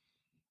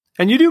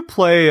 And you do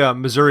play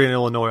Missouri and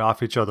Illinois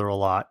off each other a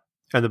lot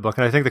in the book,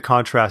 and I think the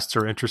contrasts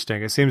are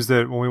interesting. It seems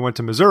that when we went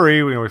to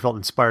Missouri, we felt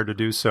inspired to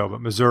do so,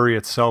 but Missouri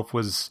itself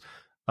was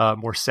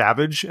more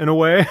savage in a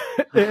way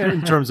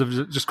in terms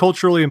of just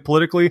culturally and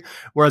politically,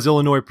 whereas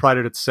Illinois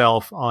prided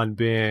itself on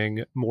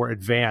being more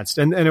advanced.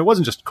 And it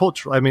wasn't just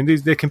cultural. I mean,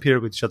 they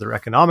competed with each other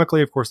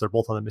economically. Of course, they're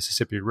both on the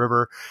Mississippi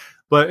River,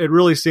 but it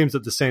really seems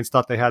that the Saints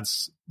thought they had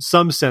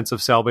some sense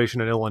of salvation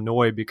in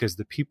Illinois because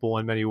the people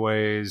in many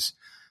ways,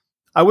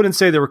 I wouldn't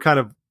say they were kind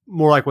of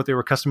more like what they were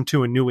accustomed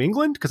to in New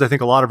England, because I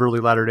think a lot of early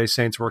Latter-day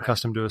Saints were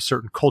accustomed to a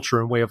certain culture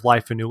and way of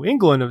life in New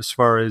England as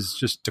far as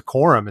just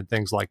decorum and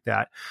things like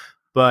that.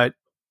 But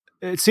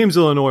it seems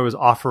Illinois was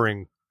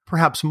offering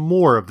perhaps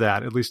more of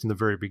that, at least in the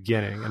very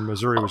beginning, and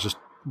Missouri was just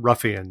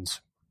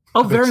ruffians.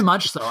 Oh, very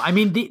much so. I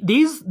mean,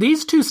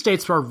 these two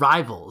states were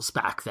rivals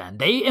back then.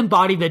 They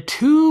embody the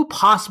two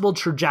possible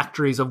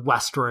trajectories of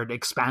westward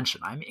expansion.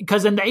 I mean,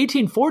 because in the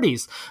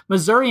 1840s,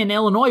 Missouri and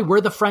Illinois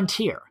were the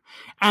frontier.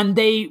 And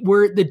they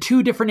were the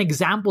two different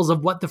examples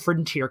of what the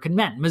frontier could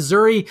mean.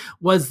 Missouri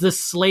was the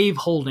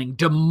slave-holding,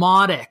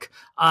 demotic,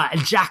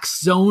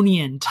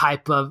 Jacksonian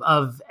type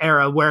of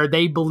era where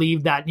they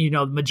believed that, the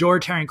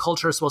majoritarian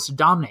culture is supposed to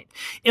dominate.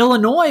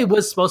 Illinois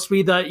was supposed to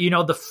be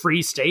the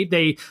free state.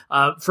 They,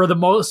 for the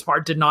most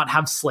part, did not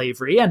have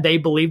slavery, and they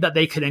believed that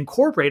they could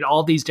incorporate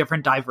all these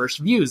different diverse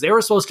views. They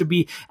were supposed to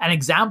be an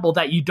example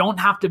that you don't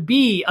have to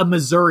be a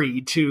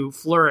Missouri to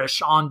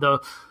flourish on the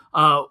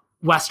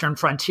Western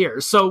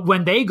frontiers. So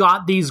when they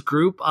got these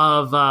group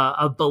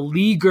of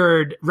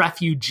beleaguered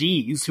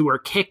refugees who were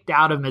kicked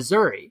out of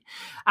Missouri,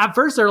 at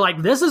first they're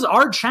like, this is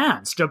our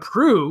chance to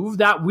prove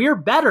that we're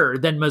better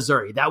than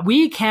Missouri, that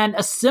we can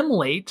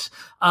assimilate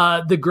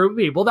the group of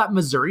people that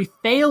Missouri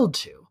failed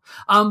to.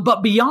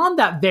 But beyond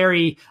that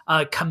very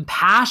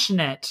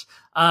compassionate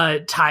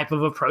type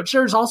of approach,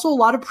 there's also a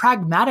lot of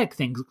pragmatic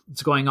things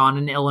going on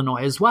in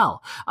Illinois as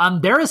well.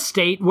 They're a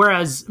state,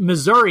 whereas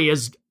Missouri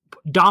is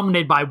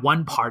dominated by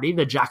one party,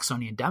 the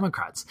Jacksonian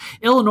Democrats.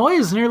 Illinois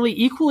is nearly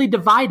equally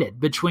divided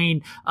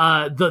between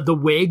the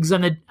Whigs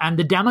and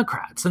the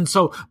Democrats, and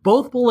so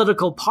both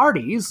political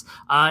parties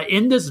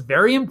in this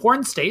very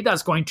important state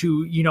that's going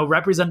to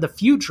represent the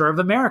future of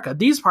America.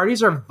 These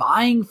parties are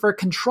vying for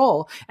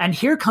control, and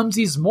here comes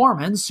these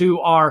Mormons who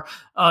are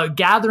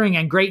gathering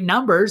in great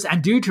numbers,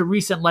 and due to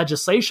recent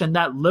legislation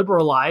that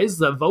liberalized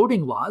the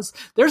voting laws,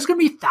 there's going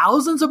to be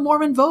thousands of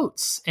Mormon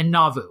votes in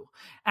Nauvoo,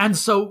 and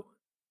so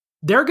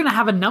they're going to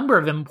have a number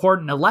of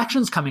important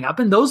elections coming up,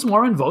 and those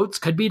Mormon votes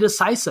could be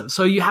decisive.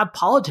 So you have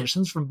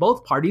politicians from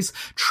both parties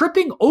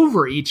tripping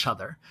over each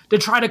other to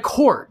try to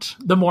court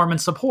the Mormon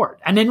support.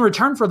 And in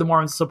return for the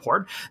Mormon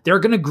support, they're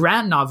going to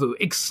grant Nauvoo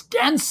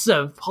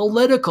extensive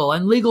political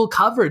and legal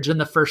coverage in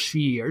the first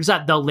few years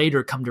that they'll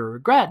later come to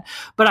regret.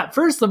 But at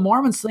first, the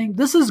Mormons think,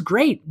 this is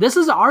great. This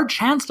is our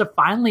chance to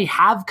finally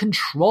have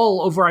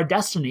control over our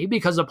destiny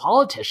because the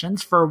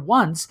politicians, for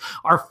once,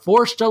 are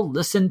forced to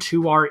listen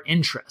to our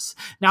interests.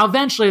 Now,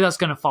 eventually that's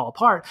going to fall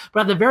apart. But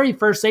at the very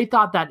first, they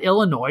thought that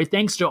Illinois,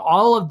 thanks to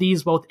all of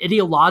these both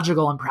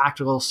ideological and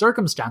practical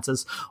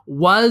circumstances,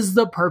 was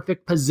the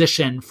perfect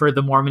position for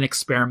the Mormon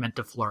experiment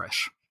to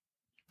flourish.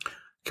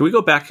 Can we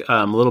go back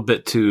a little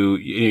bit to,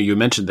 you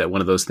mentioned that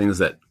one of those things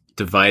that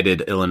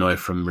divided Illinois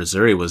from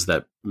Missouri was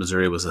that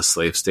Missouri was a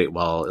slave state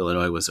while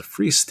Illinois was a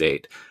free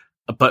state.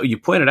 But you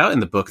pointed out in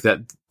the book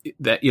that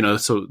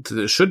so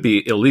it should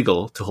be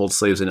illegal to hold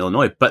slaves in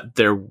Illinois, but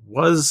there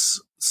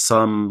was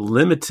some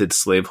limited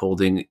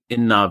slaveholding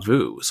in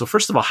Nauvoo. So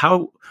first of all,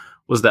 how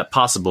was that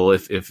possible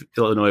if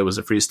Illinois was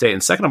a free state?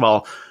 And second of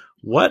all,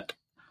 what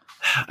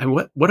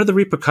are the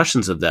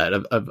repercussions of that,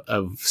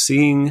 of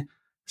seeing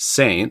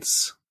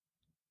saints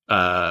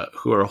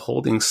who are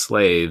holding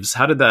slaves?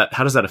 How does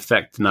that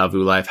affect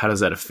Nauvoo life? How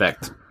does that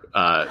affect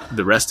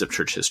the rest of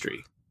church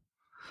history?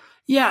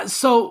 Yeah,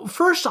 so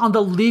first on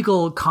the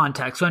legal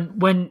context,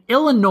 when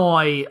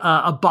Illinois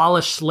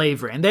abolished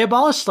slavery, and they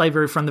abolished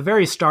slavery from the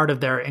very start of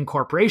their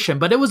incorporation,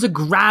 but it was a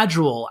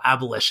gradual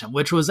abolition,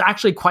 which was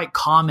actually quite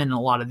common in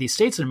a lot of these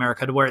states in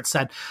America, to where it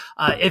said,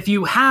 if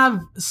you have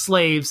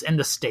slaves in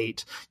the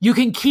state, you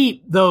can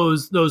keep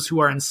those who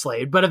are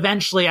enslaved, but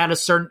eventually at a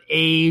certain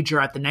age or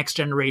at the next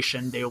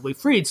generation, they will be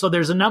freed. So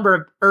there's a number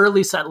of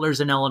early settlers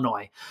in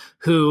Illinois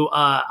who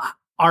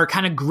are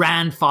kind of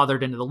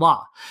grandfathered into the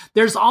law.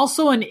 There's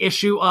also an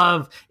issue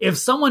of if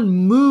someone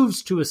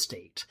moves to a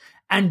state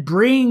and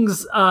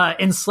brings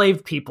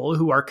enslaved people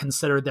who are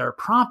considered their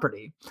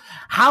property,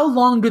 how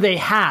long do they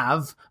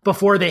have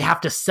before they have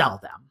to sell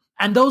them?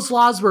 And those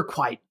laws were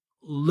quite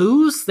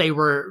loose. They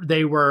were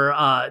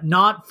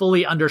not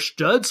fully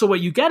understood. So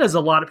what you get is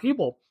a lot of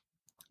people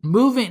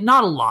moving,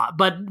 not a lot,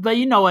 but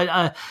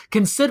a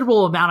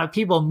considerable amount of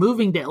people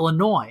moving to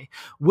Illinois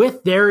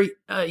with their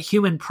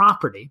human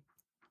property.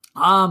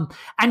 And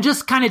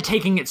just kind of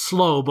taking it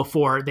slow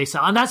before they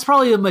sell. And that's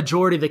probably the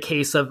majority of the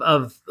case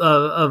of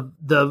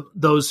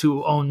those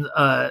who own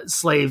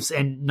slaves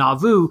in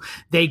Nauvoo.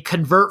 They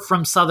convert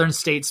from southern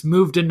states,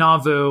 move to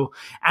Nauvoo,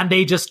 and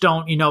they just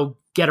don't,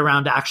 get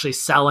around to actually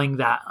selling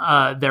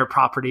that their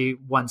property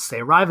once they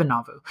arrive in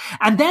Nauvoo.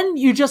 And then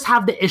you just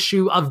have the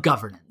issue of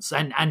governance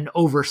and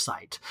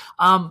oversight.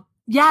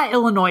 Yeah,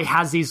 Illinois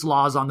has these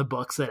laws on the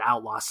books that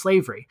outlaw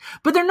slavery,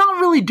 but they're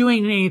not really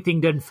doing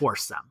anything to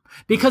enforce them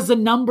because the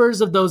numbers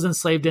of those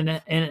enslaved in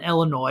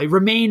Illinois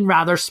remain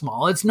rather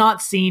small. It's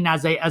not seen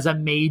as a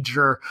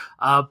major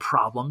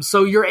problem.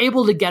 So you're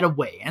able to get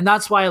away. And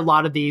that's why a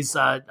lot of these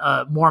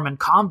Mormon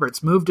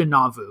converts moved to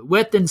Nauvoo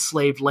with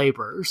enslaved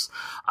laborers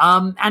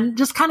and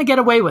just kind of get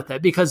away with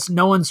it because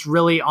no one's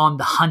really on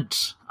the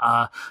hunt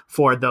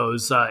for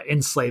those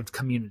enslaved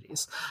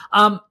communities.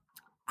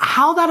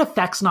 How that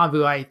affects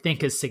Nauvoo, I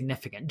think, is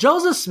significant.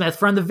 Joseph Smith,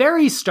 from the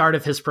very start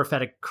of his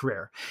prophetic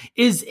career,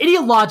 is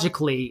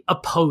ideologically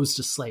opposed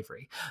to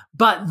slavery,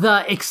 but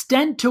the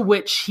extent to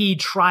which he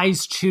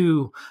tries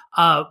to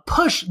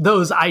push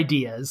those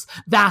ideas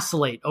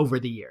vacillate over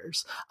the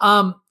years.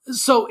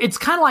 So it's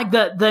kind of like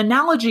the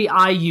analogy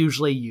I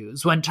usually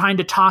use when trying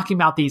to talking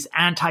about these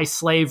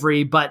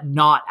anti-slavery but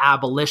not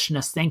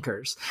abolitionist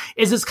thinkers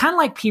is it's kind of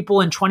like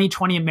people in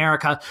 2020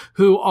 America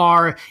who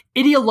are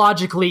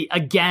ideologically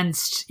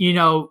against,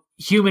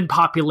 human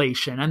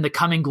population and the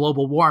coming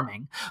global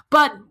warming,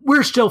 but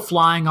we're still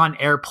flying on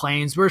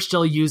airplanes. We're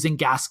still using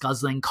gas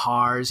guzzling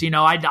cars.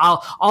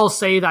 I'll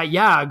say that,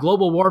 yeah,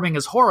 global warming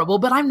is horrible,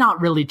 but I'm not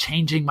really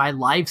changing my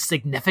life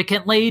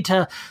significantly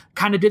to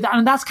kind of do that.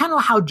 And that's kind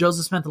of how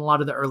Joseph Smith and a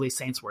lot of the early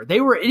saints were.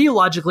 They were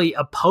ideologically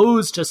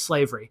opposed to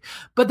slavery,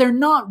 but they're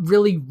not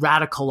really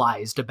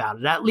radicalized about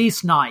it, at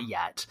least not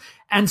yet.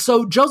 And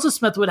so Joseph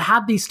Smith would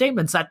have these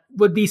statements that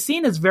would be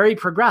seen as very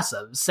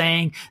progressive,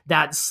 saying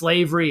that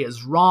slavery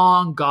is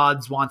wrong,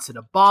 God wants it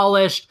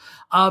abolished.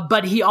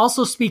 But he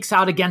also speaks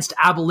out against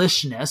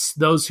abolitionists,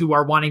 those who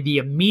are wanting the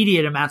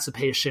immediate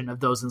emancipation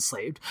of those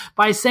enslaved,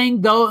 by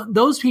saying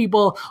those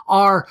people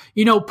are,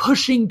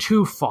 pushing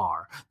too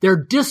far. They're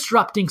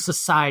disrupting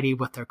society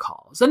with their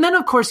calls. And then,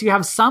 of course, you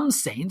have some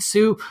saints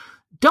who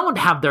don't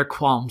have their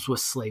qualms with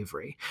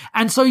slavery.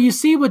 And so you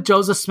see with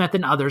Joseph Smith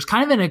and others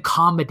kind of an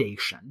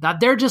accommodation that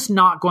they're just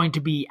not going to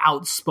be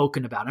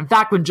outspoken about. In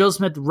fact, when Joseph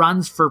Smith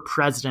runs for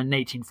president in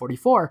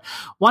 1844,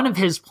 one of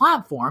his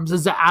platforms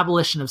is the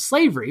abolition of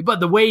slavery.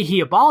 But the way he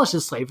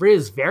abolishes slavery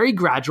is very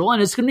gradual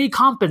and it's going to be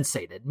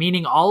compensated,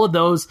 meaning all of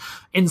those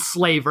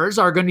enslavers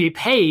are going to be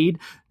paid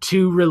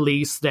to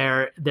release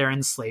their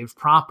enslaved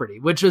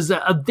property, which is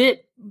a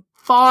bit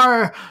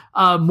far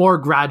more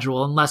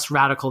gradual and less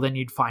radical than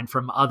you'd find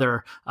from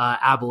other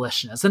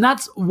abolitionists. And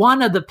that's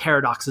one of the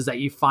paradoxes that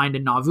you find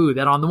in Nauvoo,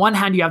 that on the one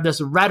hand, you have this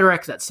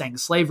rhetoric that's saying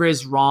slavery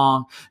is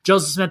wrong.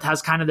 Joseph Smith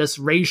has kind of this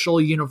racial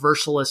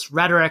universalist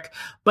rhetoric,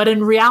 but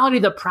in reality,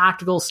 the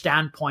practical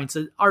standpoints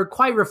are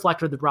quite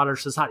reflective of the broader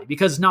society,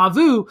 because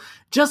Nauvoo,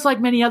 just like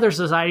many other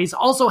societies,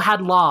 also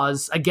had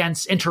laws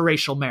against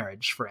interracial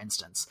marriage, for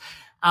instance.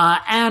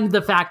 And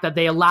the fact that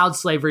they allowed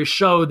slavery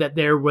showed that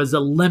there was a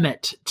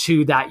limit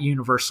to that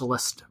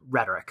universalist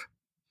rhetoric.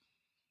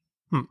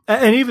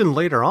 And even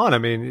later on, I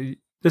mean,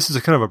 this is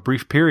a kind of a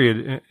brief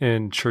period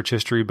in church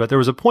history, but there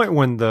was a point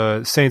when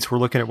the saints were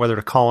looking at whether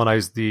to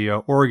colonize the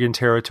Oregon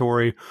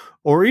Territory,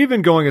 or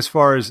even going as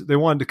far as they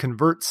wanted to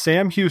convert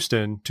Sam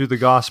Houston to the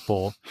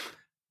gospel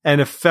and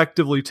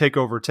effectively take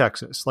over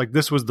Texas. Like,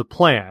 this was the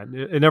plan.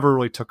 It never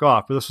really took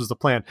off, but this was the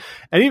plan.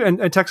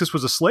 And Texas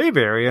was a slave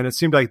area, and it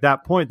seemed like at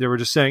that point they were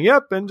just saying,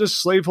 yep, and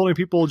just slaveholding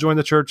people will join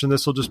the church, and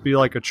this will just be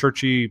like a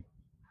churchy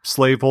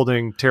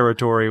slaveholding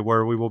territory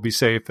where we will be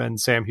safe,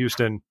 and Sam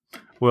Houston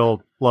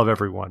will love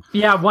everyone.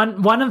 Yeah,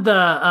 one of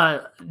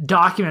the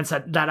documents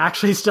that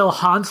actually still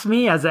haunts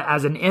me as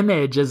an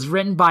image is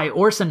written by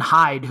Orson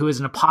Hyde, who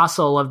is an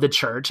apostle of the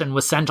church and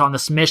was sent on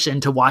this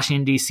mission to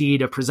Washington, D.C.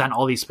 to present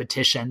all these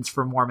petitions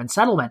for Mormon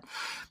settlement.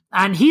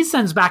 And he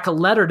sends back a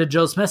letter to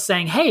Joe Smith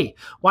saying, hey,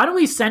 why don't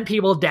we send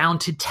people down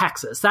to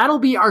Texas? That'll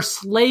be our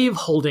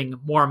slave-holding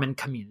Mormon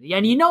community.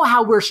 And you know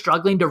how we're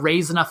struggling to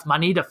raise enough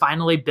money to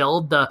finally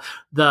build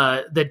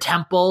the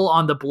temple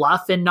on the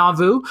bluff in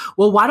Nauvoo?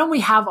 Well, why don't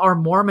we have our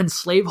Mormon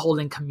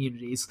slave-holding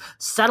communities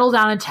settle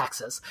down in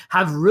Texas,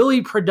 have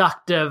really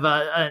productive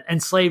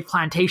enslaved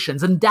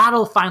plantations, and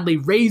that'll finally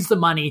raise the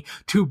money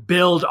to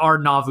build our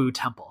Nauvoo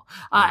temple.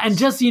 And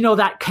just,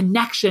 that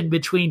connection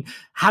between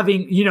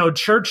having,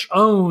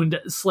 church-owned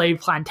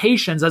slave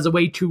plantations as a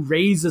way to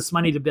raise this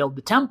money to build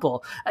the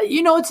temple,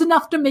 it's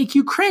enough to make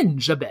you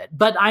cringe a bit.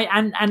 But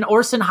and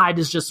Orson Hyde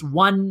is just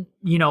one,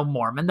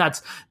 Mormon.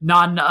 That's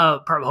not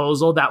a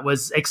proposal that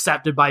was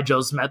accepted by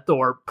Joe Smith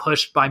or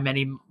pushed by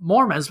many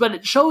Mormons. But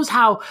it shows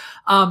how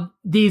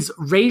these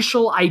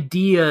racial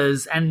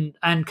ideas and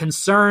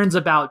concerns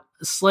about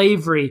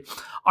slavery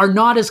are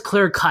not as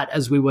clear-cut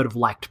as we would have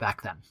liked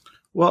back then.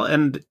 Well,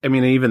 and I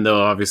mean, even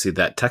though obviously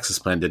that Texas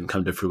plan didn't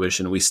come to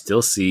fruition, we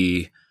still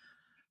see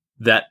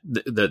that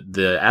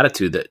the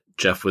attitude that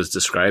Jeff was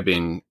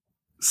describing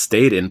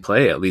stayed in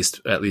play, at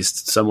least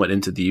somewhat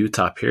into the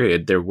Utah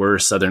period. There were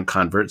Southern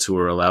converts who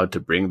were allowed to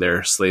bring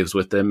their slaves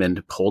with them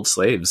and hold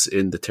slaves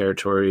in the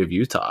territory of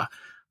Utah.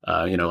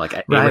 Like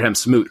right. Abraham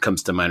Smoot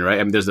comes to mind, right?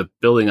 I mean, there's a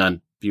building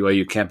on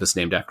BYU campus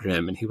named after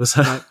him, and he was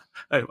right.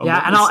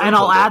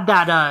 I'll add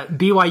that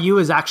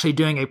BYU is actually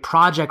doing a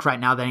project right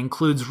now that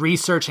includes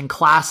research and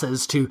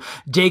classes to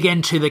dig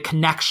into the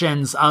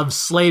connections of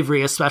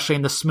slavery, especially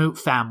in the Smoot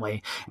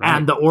family, right,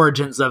 and the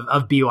origins of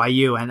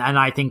BYU. And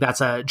I think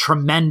that's a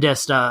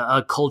tremendous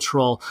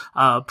cultural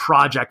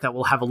project that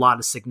will have a lot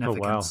of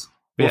significance. Oh, wow.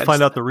 We'll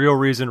find out the real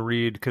reason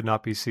Reed could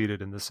not be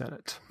seated in the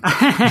Senate.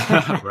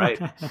 Right.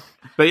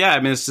 But yeah,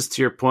 I mean, it's just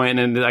to your point,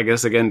 and I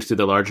guess, again, to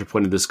the larger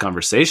point of this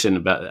conversation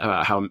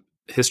about how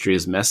history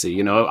is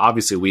messy.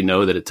 Obviously we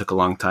know that it took a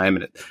long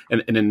time,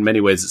 and in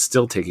many ways it's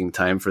still taking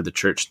time for the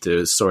church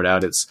to sort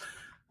out its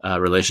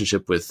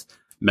relationship with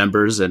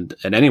members and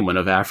anyone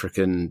of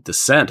African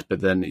descent.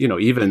 But then,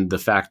 even the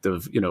fact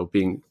of,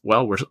 being,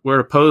 well, we're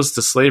opposed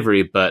to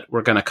slavery, but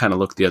we're going to kind of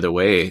look the other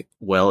way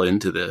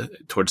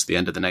towards the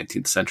end of the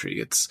 19th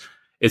century.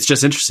 It's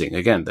just interesting,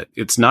 again, that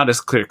it's not as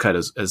clear cut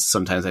as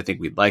sometimes I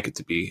think we'd like it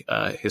to be.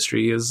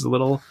 History is a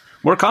little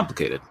more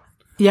complicated.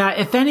 Yeah,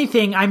 if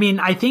anything, I mean,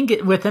 I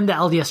think within the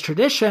LDS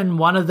tradition,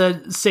 one of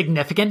the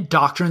significant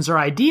doctrines or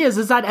ideas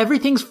is that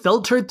everything's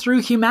filtered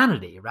through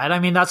humanity, right? I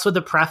mean, that's what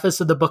the preface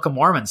of the Book of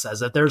Mormon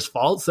says, that there's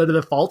faults that are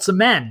the faults of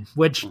men,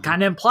 which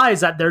kind of implies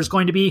that there's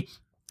going to be,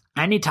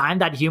 any time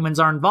that humans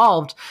are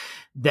involved,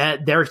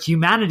 that their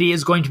humanity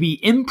is going to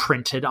be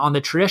imprinted on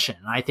the tradition.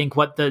 And I think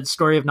what the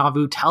story of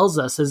Nauvoo tells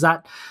us is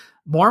that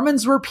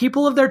Mormons were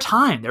people of their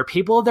time. They're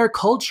people of their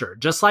culture,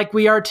 just like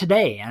we are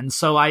today. And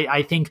so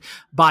I think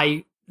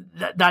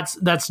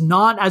that's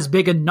not as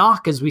big a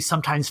knock as we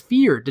sometimes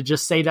fear, to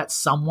just say that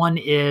someone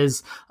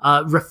is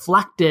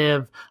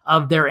reflective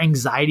of their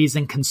anxieties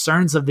and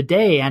concerns of the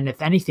day. And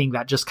if anything,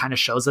 that just kind of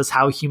shows us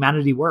how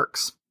humanity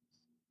works.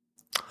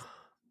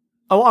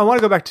 Oh, I want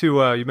to go back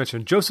to, you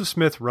mentioned Joseph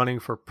Smith running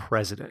for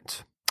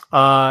president.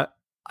 I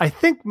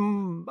think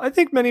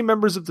many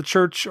members of the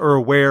church are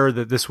aware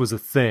that this was a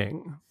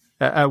thing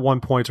at one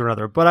point or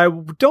another, but I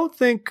don't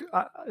think,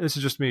 this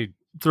is just me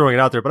throwing it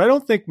out there, but I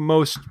don't think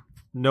most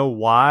know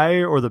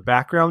why or the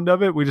background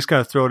of it. We just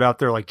kind of throw it out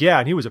there like, yeah,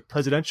 and he was a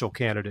presidential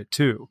candidate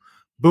too.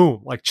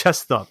 Boom, like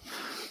chest thump.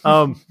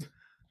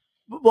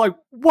 Like,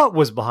 what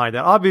was behind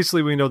that?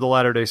 Obviously, we know the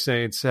Latter-day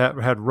Saints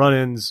had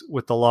run-ins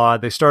with the law.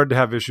 They started to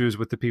have issues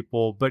with the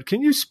people. But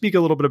can you speak a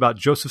little bit about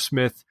Joseph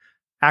Smith,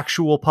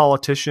 actual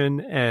politician,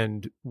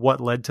 and what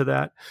led to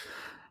that?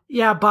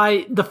 Yeah,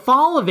 by the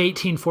fall of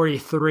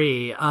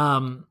 1843,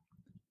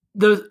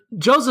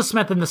 Joseph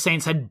Smith and the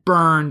Saints had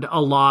burned a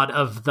lot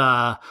of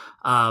the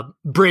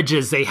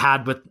bridges they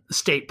had with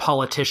state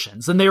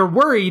politicians, and they were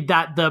worried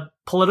that the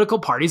political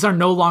parties are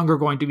no longer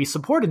going to be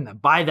supporting them.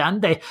 By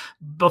then,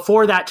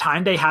 before that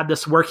time, they had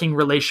this working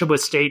relationship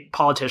with state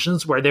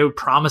politicians where they would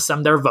promise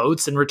them their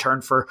votes in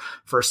return for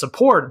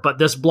support. But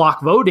this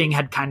block voting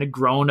had kind of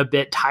grown a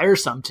bit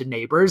tiresome to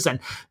neighbors, and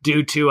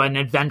due to an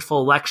eventful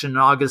election in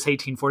August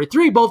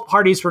 1843, both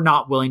parties were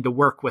not willing to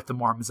work with the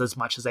Mormons as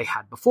much as they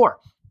had before.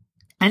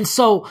 And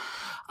so,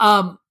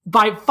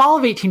 by fall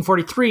of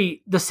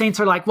 1843, the Saints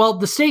are like, well,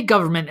 the state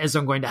government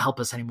isn't going to help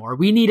us anymore.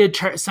 We need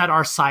to set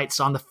our sights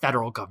on the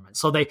federal government.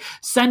 So they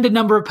send a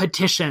number of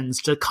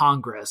petitions to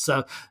Congress,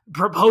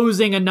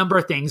 proposing a number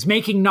of things,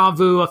 making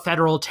Nauvoo a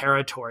federal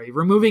territory,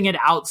 removing it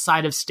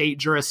outside of state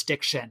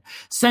jurisdiction,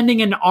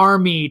 sending an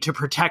army to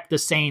protect the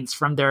Saints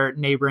from their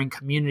neighboring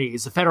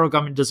communities. The federal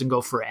government doesn't go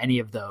for any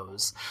of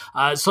those.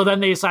 So then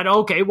they decide,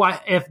 okay,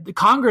 if the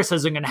Congress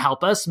isn't going to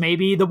help us,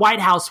 maybe the White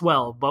House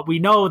will, but we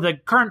know the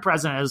current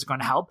president is going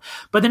to help.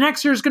 But the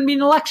next year is going to be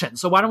an election.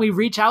 So why don't we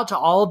reach out to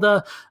all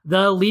the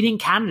leading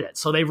candidates?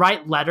 So they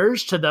write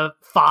letters to the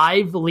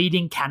 5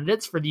 leading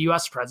candidates for the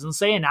U.S.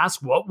 presidency and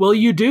ask, what will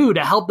you do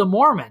to help the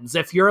Mormons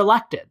if you're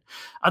elected?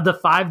 Of the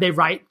 5 they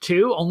write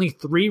to, only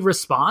 3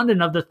 respond.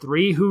 And of the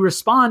 3 who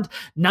respond,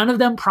 none of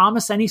them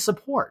promise any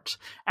support.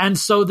 And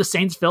so the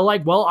Saints feel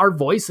like, well, our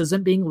voice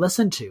isn't being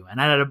listened to.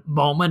 And at a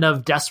moment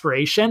of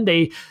desperation,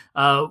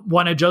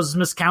 one of Joseph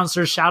Smith's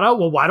counselors shout out,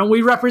 well, why don't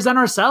we represent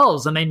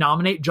ourselves? And they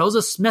nominate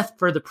Joseph Smith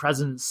for the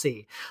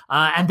presidency.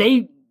 And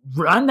they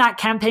run that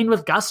campaign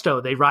with gusto.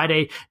 They write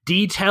a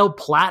detailed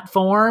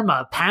platform,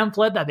 a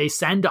pamphlet that they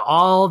send to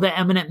all the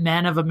eminent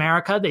men of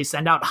America. They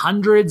send out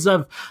hundreds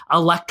of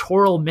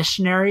electoral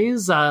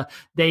missionaries.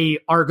 They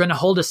are going to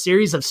hold a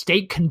series of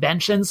state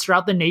conventions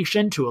throughout the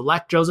nation to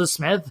elect Joseph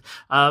Smith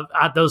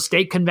at those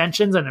state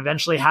conventions, and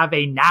eventually have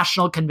a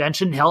national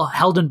convention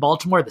held in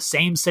Baltimore, the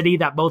same city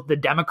that both the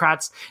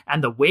Democrats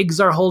and the Whigs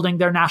are holding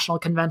their national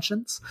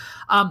conventions.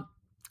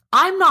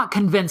 I'm not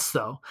convinced,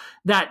 though,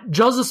 that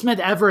Joseph Smith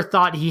ever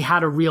thought he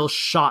had a real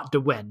shot to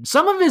win.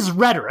 Some of his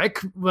rhetoric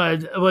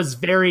was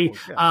very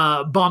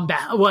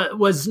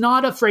was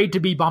not afraid to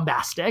be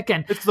bombastic,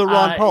 and it's the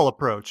Ron Paul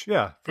approach,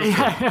 yeah. For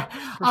sure.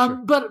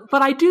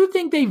 But I do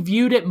think they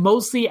viewed it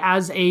mostly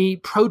as a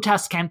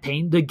protest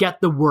campaign to get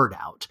the word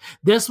out.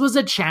 This was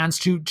a chance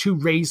to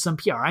raise some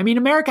PR. I mean,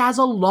 America has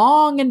a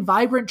long and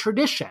vibrant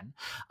tradition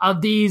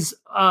of these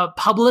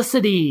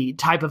publicity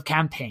type of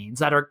campaigns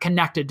that are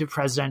connected to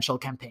presidential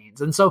campaigns.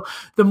 And so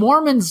the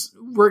Mormons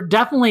were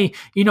definitely,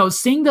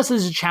 seeing this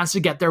as a chance to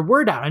get their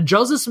word out. And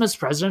Joseph Smith's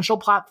presidential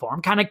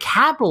platform kind of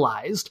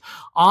capitalized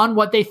on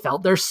what they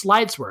felt their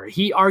slights were.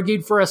 He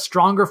argued for a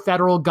stronger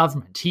federal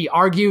government. He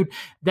argued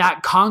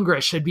that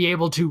Congress should be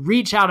able to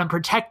reach out and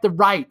protect the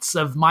rights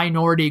of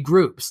minority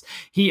groups.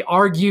 He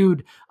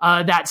argued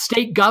that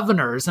state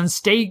governors and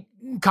state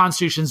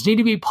constitutions need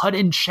to be put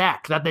in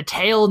check, that the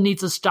tail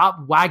needs to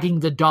stop wagging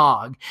the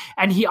dog.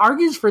 And he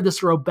argues for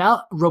this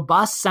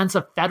robust sense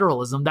of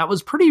federalism that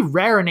was pretty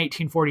rare in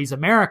 1840s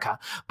America,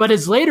 but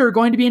is later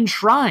going to be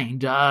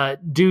enshrined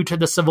due to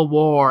the Civil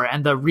War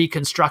and the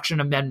Reconstruction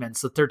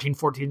Amendments, the 13th,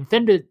 14th,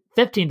 and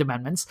 15th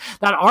Amendments,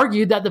 that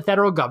argued that the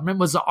federal government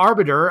was the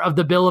arbiter of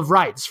the Bill of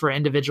Rights for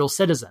individual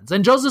citizens.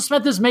 And Joseph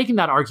Smith is making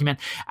that argument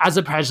as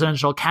a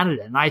presidential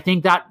candidate. And I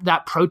think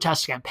that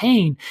protest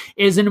campaign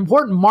is an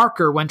important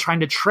marker when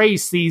trying to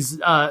trace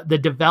the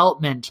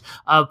development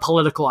of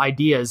political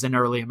ideas in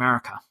early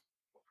America.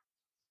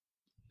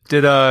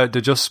 Did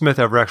Joseph Smith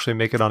ever actually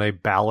make it on a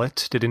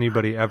ballot? Did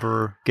anybody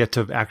ever get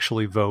to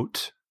actually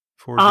vote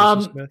for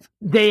Joseph Smith?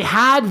 They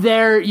had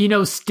their,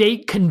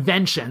 state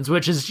conventions,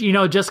 which is,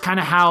 just kind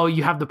of how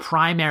you have the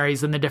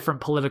primaries in the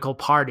different political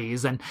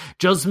parties. And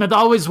Joseph Smith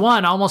always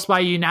won almost by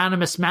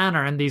unanimous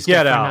manner in these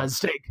different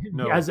state,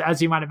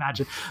 as you might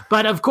imagine.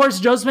 But of course,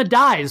 Joseph Smith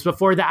dies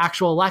before the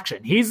actual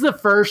election. He's the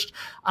first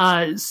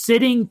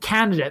sitting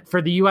candidate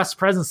for the U.S.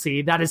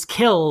 presidency that is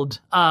killed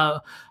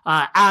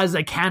as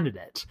a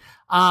candidate.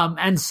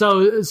 And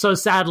so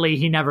sadly,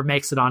 he never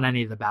makes it on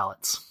any of the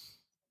ballots.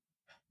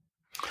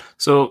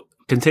 So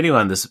continue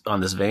on this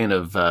vein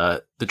of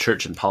the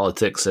church and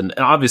politics, and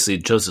obviously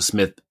Joseph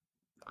Smith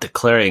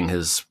declaring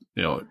his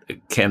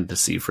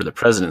candidacy for the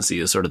presidency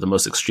is sort of the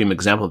most extreme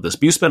example of this.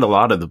 But you spend a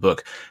lot of the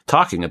book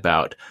talking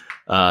about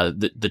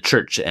the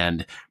church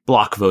and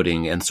block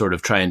voting and sort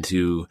of trying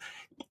to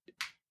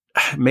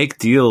make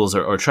deals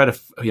or try to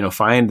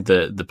find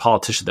the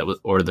politician that was,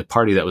 or the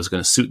party that was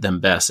going to suit them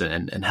best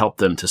and help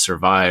them to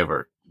survive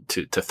or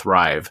to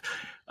thrive.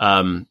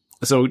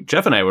 So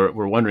Jeff and I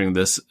were wondering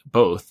this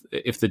both.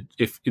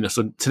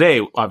 So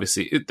today,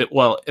 obviously,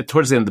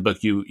 towards the end of the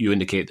book, you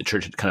indicate the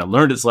church had kind of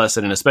learned its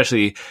lesson, and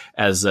especially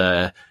as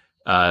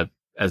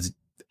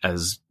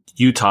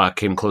Utah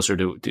came closer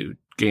to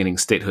gaining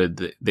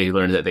statehood, they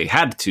learned that they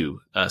had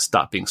to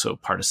stop being so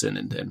partisan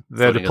and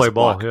they had to play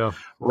ball. Yeah,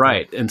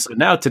 right. And so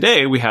now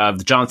today we have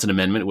the Johnson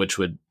Amendment, which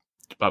would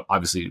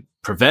obviously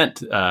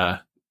prevent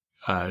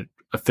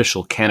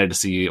official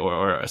candidacy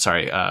or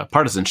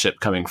partisanship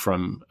coming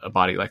from a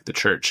body like the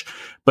church.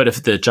 But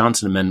if the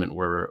Johnson Amendment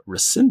were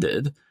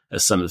rescinded,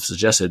 as some have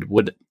suggested,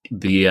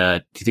 do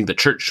you think the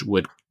church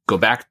would go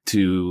back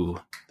to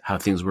how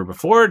things were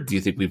before? Do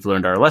you think we've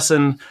learned our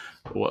lesson?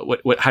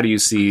 How do you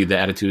see the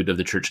attitude of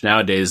the church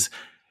nowadays,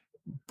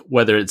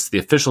 whether it's the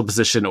official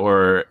position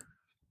or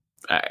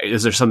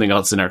is there something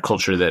else in our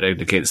culture that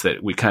indicates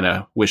that we kind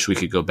of wish we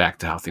could go back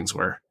to how things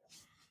were?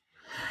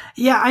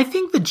 Yeah, I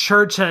think the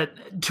church,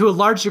 to a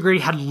large degree,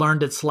 had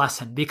learned its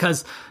lesson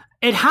because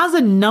it had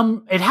a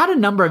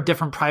number of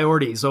different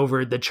priorities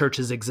over the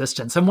church's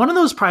existence. And one of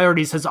those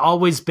priorities has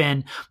always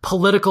been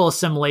political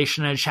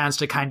assimilation and a chance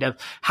to kind of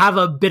have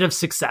a bit of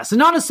success. And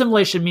not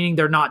assimilation meaning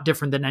they're not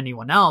different than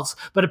anyone else,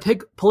 but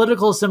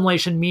political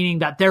assimilation meaning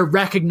that they're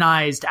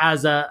recognized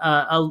as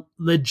a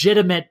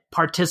legitimate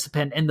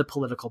participant in the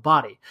political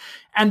body.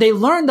 And they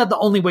learned that the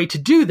only way to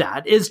do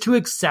that is to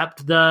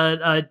accept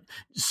the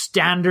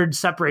standard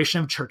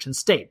separation of church and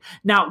state.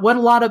 Now, what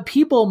a lot of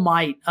people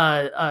might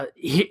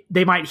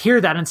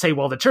hear that and say,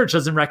 well, the church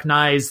doesn't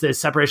recognize the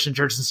separation of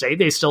church and state.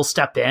 They still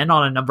step in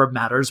on a number of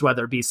matters,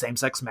 whether it be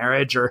same-sex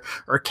marriage or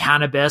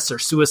cannabis or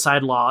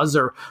suicide laws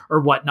or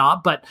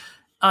whatnot. But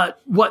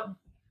what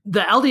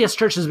the LDS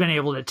Church has been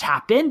able to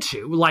tap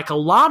into, like a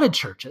lot of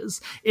churches,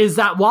 is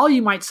that while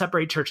you might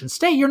separate church and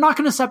state, you're not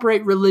going to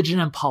separate religion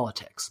and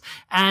politics.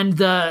 And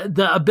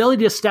the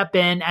ability to step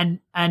in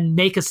and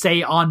make a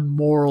say on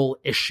moral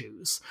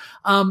issues.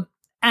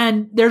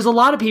 And there's a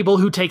lot of people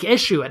who take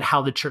issue at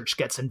how the church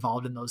gets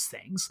involved in those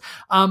things.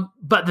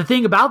 But the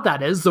thing about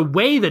that is the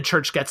way the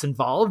church gets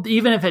involved,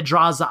 even if it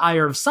draws the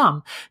ire of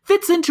some,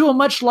 fits into a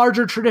much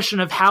larger tradition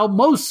of how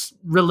most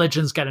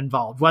religions get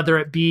involved, whether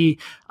it be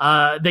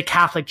the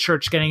Catholic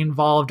Church getting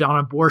involved on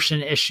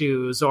abortion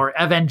issues or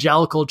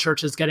evangelical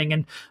churches getting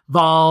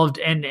involved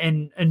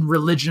in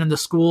religion in the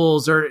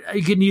schools, or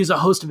you can use a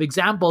host of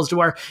examples to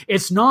where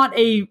it's not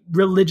a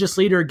religious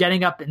leader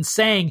getting up and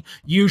saying,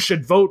 you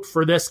should vote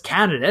for this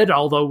candidate,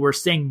 although we're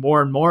seeing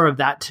more and more of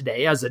that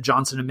today as the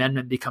Johnson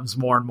Amendment becomes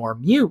more and more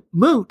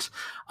moot.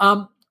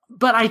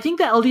 But I think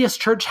the LDS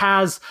Church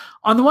has,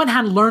 on the one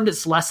hand, learned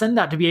its lesson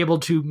that to be able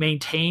to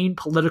maintain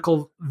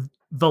political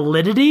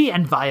validity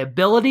and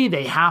viability,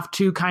 they have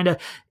to kind of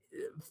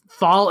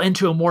fall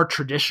into a more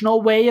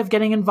traditional way of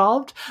getting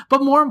involved.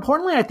 But more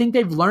importantly, I think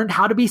they've learned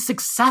how to be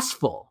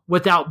successful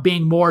without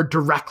being more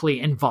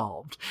directly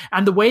involved.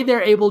 And the way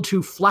they're able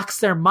to flex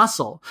their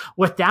muscle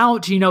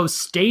without,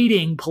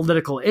 stating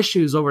political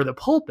issues over the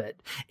pulpit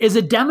is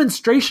a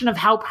demonstration of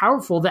how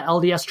powerful the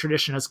LDS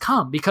tradition has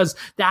come, because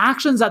the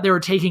actions that they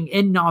were taking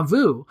in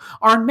Nauvoo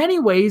are in many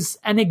ways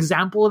an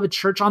example of a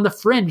church on the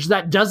fringe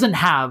that doesn't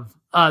have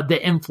the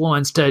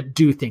influence to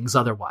do things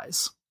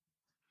otherwise.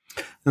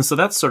 And so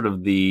that's sort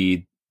of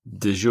the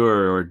de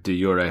jure or de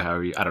jure,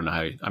 I don't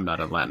know I'm not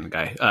a Latin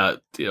guy,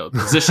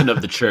 position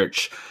of the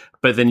church.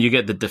 But then you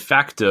get the de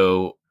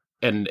facto,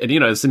 and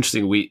it's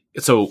interesting.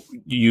 So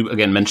you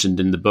again mentioned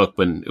in the book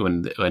when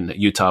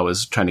Utah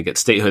was trying to get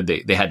statehood,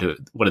 they had to,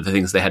 one of the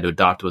things they had to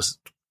adopt was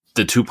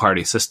the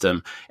two-party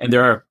system. And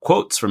there are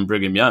quotes from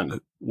Brigham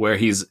Young where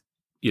he's,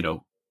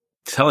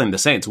 telling the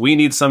saints, we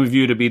need some of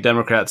you to be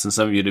Democrats and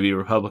some of you to be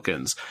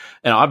Republicans.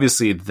 And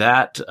obviously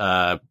that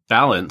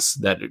balance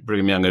that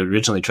Brigham Young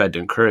originally tried to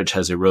encourage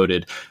has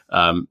eroded.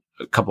 A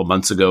couple of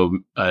months ago,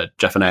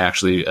 Jeff and I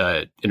actually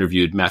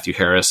interviewed Matthew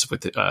Harris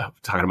with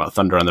talking about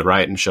Thunder on the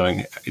Right and showing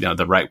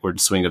the rightward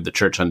swing of the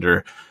church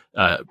under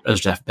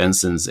Jeff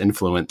Benson's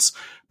influence.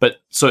 But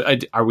so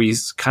are we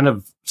kind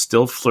of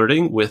still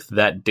flirting with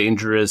that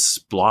dangerous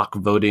block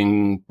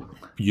voting,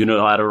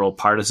 unilateral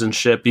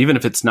partisanship? Even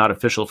if it's not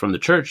official from the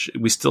church,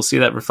 we still see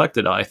that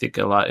reflected, I think,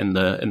 a lot in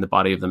the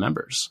body of the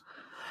members.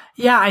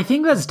 Yeah, I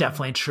think that's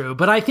definitely true.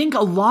 But I think a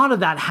lot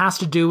of that has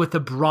to do with the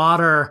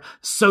broader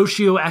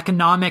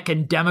socioeconomic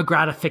and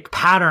demographic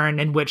pattern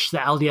in which the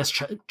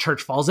LDS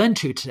church falls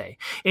into today.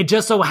 It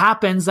just so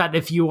happens that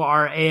if you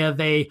are of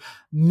a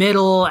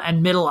middle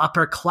and middle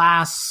upper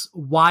class,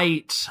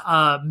 white,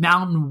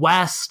 Mountain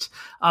West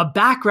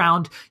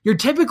background, you're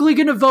typically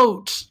going to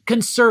vote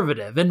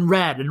conservative and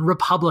red and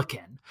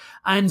Republican.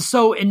 And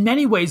so in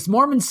many ways,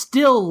 Mormons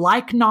still,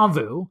 like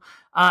Nauvoo,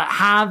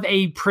 have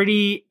a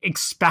pretty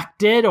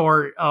expected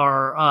or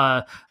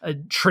a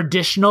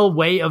traditional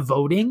way of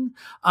voting.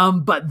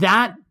 But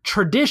that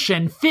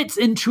tradition fits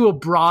into a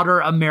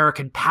broader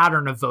American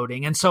pattern of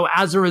voting. And so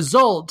as a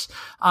result,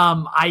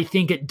 I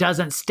think it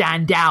doesn't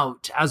stand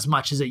out as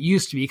much as it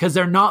used to be, because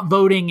they're not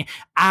voting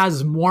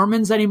as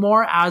Mormons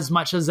anymore as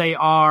much as they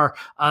are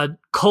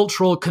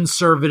cultural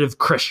conservative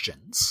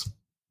Christians.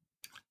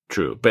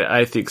 True. But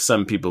I think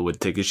some people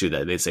would take issue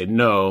that they say,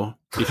 no,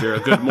 if you're a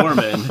good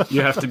Mormon,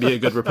 you have to be a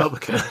good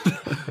Republican.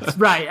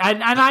 Right.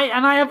 And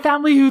I have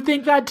family who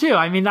think that too.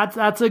 I mean,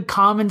 that's a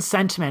common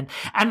sentiment.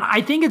 And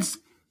I think it's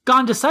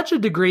gone to such a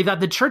degree that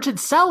the church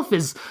itself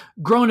is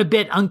grown a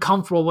bit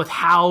uncomfortable with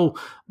how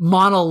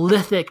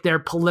monolithic their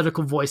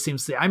political voice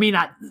seems to be. I mean,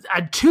 at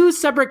two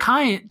separate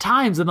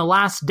times in the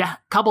last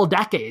couple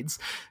decades,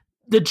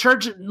 the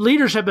church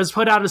leadership has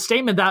put out a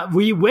statement that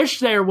we wish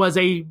there was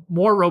a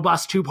more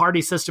robust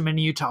two-party system in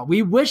Utah.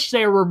 We wish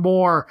there were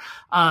more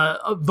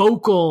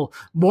vocal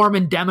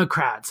Mormon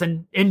Democrats.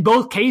 And in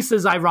both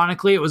cases,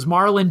 ironically, it was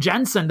Marlin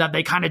Jensen that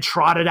they kind of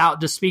trotted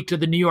out to speak to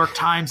the New York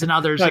Times and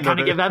others to kind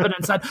of give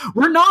evidence that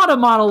we're not a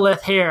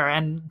monolith here,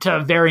 and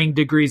to varying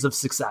degrees of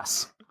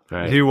success.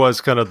 Right. He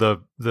was kind of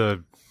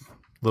the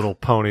little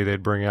pony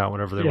they'd bring out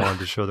whenever they wanted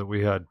to show that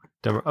we had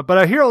but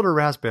I hear Elder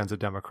Rasband's a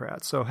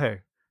Democrat, so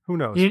hey. Who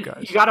knows,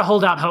 guys? You got to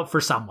hold out hope for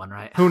someone,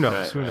 right? Who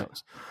knows? Who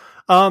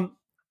knows?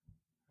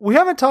 We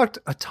haven't talked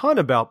a ton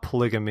about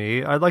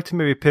polygamy. I'd like to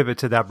maybe pivot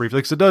to that briefly,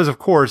 because it does, of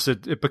course,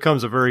 it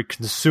becomes a very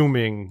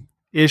consuming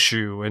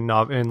issue in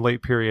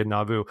late period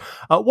Nauvoo.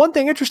 One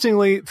thing,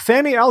 interestingly,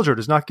 Fanny Alger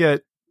does not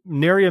get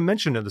nary a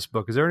mention in this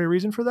book. Is there any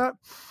reason for that?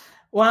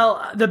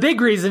 Well, the big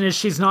reason is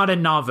she's not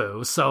in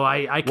Nauvoo, so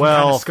I can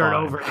kind of skirt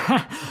over.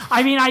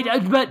 I mean,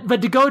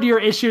 but to go to your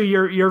issue,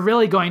 you're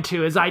really going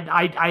to is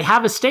I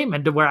have a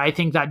statement to where I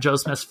think that Joe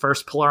Smith's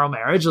first plural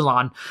marriage is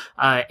on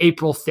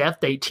April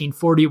 5th,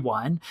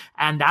 1841,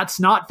 and that's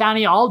not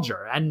Fanny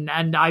Alger. And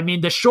I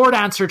mean, the short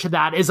answer to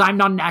that is I'm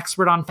not an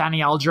expert on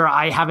Fanny Alger.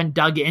 I haven't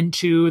dug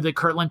into the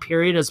Kirtland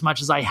period as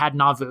much as I had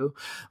Nauvoo,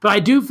 but I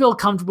do feel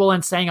comfortable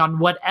in saying on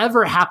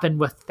whatever happened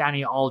with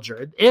Fanny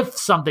Alger, if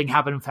something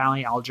happened with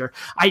Fanny Alger,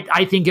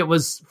 I think it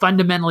was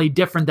fundamentally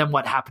different than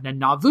what happened in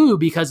Nauvoo,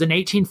 because in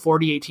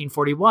 1840,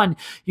 1841,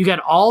 you get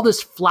all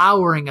this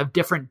flowering of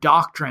different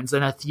doctrines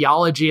and a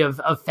theology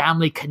of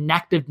family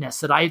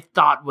connectiveness that I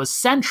thought was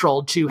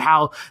central to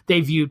how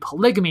they viewed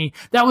polygamy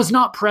that was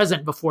not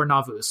present before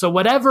Nauvoo. So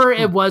whatever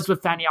it was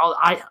with Fanny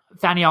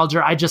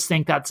Alger, I just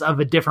think that's of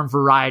a different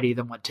variety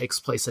than what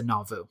takes place in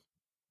Nauvoo.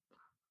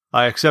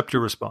 I accept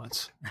your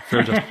response.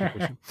 Fair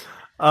justification.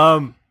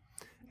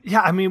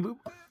 Yeah, I mean,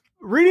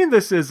 reading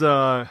this is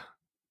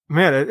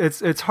man,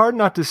 it's hard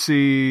not to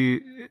see.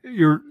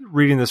 You're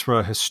reading this from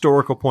a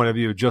historical point of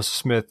view, Joseph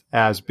Smith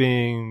as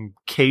being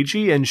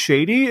cagey and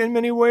shady in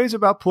many ways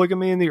about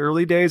polygamy in the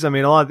early days. I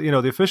mean, a lot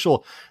of,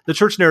 the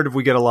church narrative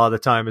we get a lot of the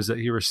time is that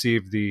he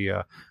received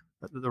the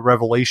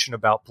revelation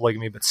about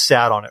polygamy, but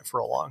sat on it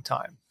for a long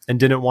time and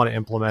didn't want to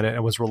implement it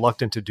and was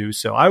reluctant to do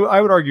so. I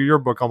would argue your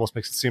book almost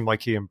makes it seem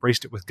like he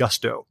embraced it with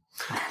gusto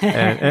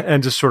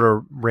and just sort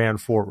of ran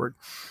forward.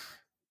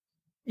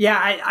 Yeah,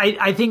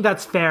 I think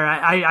that's fair.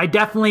 I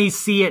definitely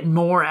see it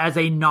more as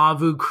a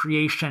Nauvoo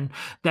creation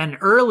than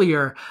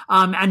earlier,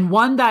 and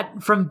one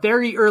that from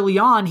very early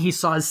on he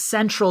saw as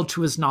central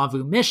to his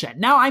Nauvoo mission.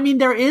 Now, I mean,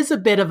 there is a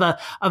bit of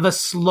a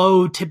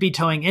slow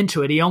tippy-toeing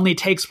into it. He only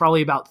takes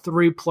probably about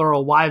 3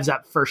 plural wives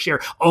that first year.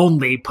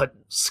 Only, put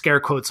scare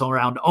quotes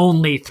around,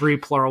 only 3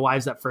 plural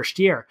wives that first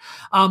year.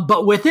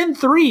 But within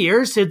 3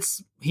 years,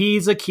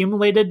 he's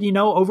accumulated,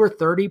 over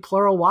 30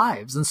 plural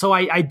wives. And so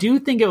I do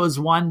think it was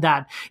one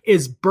that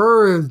is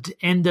birthed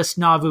in this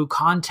Nauvoo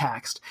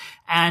context.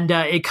 And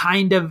it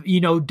kind of,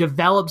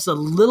 develops a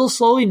little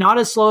slowly, not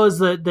as slow as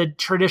the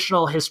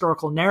traditional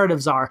historical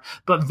narratives are,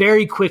 but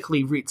very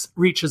quickly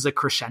reaches a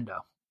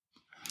crescendo.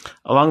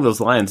 Along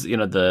those lines,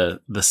 the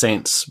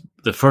Saints,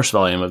 the first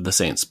volume of the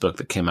Saints book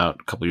that came out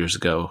a couple years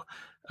ago,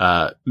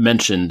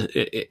 mentioned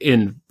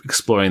in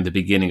exploring the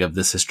beginning of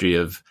this history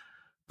of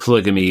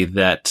polygamy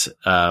that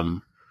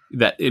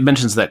it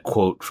mentions that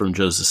quote from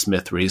Joseph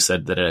Smith where he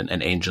said that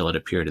an angel had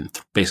appeared and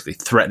basically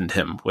threatened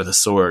him with a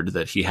sword,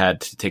 that he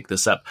had to take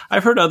this up.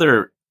 I've heard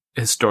other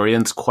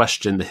historians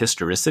question the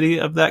historicity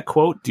of that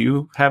quote. Do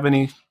you have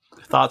any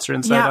thoughts or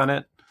insight on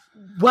it?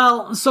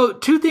 Well, so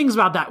two things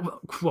about that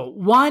quote.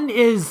 One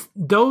is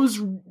those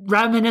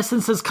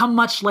reminiscences come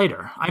much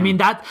later. I mean,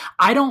 that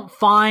I don't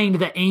find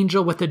the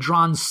angel with the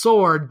drawn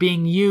sword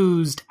being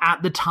used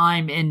at the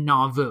time in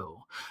Nauvoo.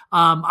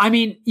 I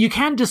mean, you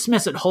can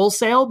dismiss it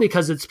wholesale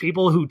because it's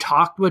people who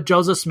talked with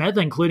Joseph Smith,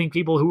 including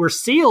people who were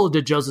sealed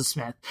to Joseph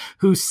Smith,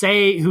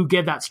 who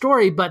give that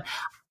story.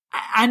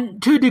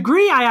 And to a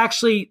degree, I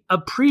actually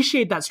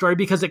appreciate that story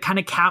because it kind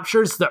of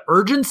captures the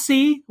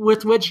urgency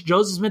with which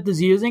Joseph Smith is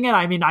using it.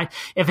 I mean,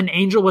 if an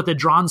angel with a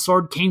drawn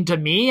sword came to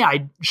me,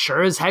 I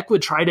sure as heck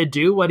would try to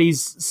do what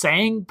he's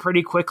saying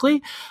pretty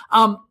quickly.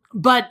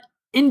 But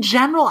in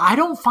general, I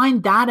don't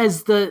find that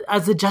as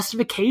the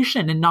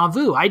justification in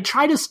Nauvoo. I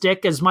try to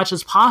stick as much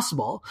as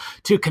possible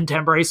to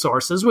contemporary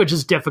sources, which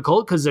is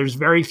difficult because there's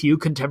very few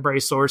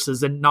contemporary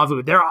sources in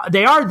Nauvoo.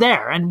 They are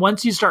there, and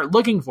once you start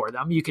looking for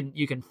them, you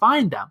can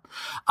find them.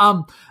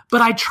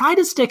 But I try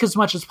to stick as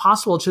much as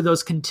possible to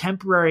those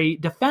contemporary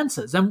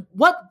defenses. And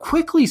what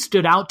quickly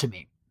stood out to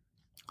me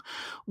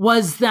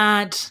was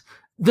that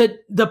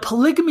the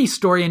polygamy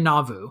story in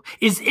Nauvoo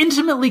is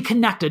intimately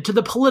connected to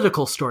the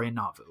political story in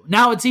Nauvoo.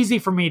 Now, it's easy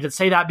for me to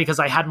say that because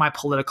I had my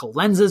political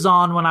lenses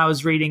on when I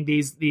was reading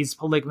these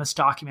polygamous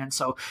documents,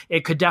 so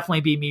it could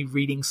definitely be me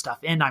reading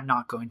stuff in. I'm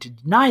not going to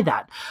deny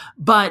that.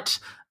 But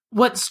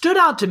what stood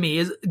out to me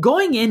is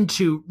going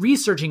into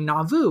researching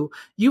Nauvoo,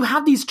 you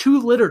have these two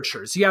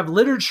literatures. You have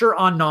literature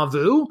on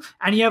Nauvoo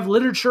and you have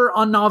literature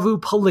on Nauvoo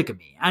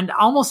polygamy, and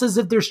almost as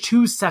if there's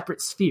two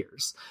separate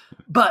spheres.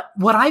 But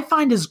what I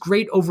find is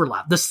great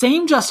overlap. The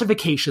same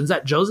justifications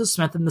that Joseph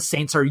Smith and the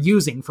saints are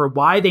using for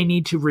why they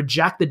need to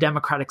reject the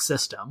democratic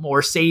system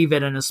or save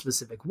it in a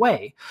specific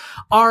way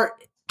are,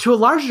 to a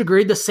large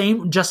degree, the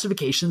same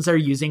justifications they're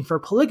using for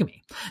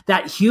polygamy.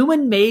 That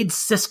human-made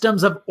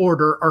systems of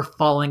order are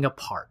falling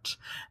apart.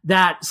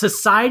 That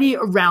society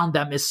around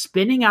them is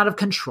spinning out of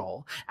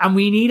control, and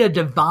we need a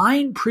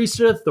divine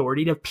priesthood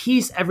authority to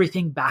piece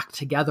everything back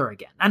together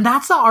again. And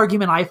that's the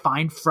argument I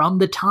find from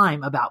the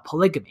time about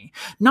polygamy.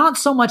 Not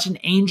so much an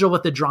angel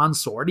with a drawn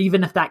sword,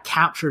 even if that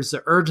captures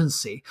the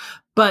urgency,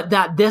 but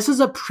that this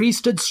is a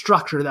priesthood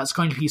structure that's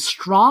going to be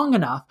strong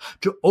enough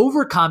to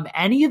overcome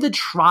any of the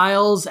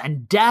trials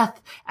and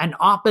death and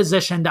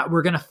opposition that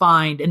we're going to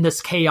find in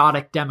this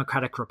chaotic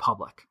democratic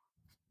republic.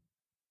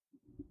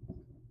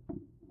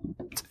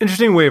 It's an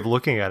interesting way of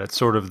looking at it,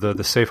 sort of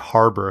the safe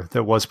harbor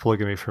that was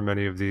polygamy for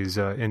many of these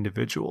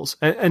individuals.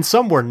 And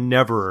some were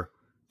never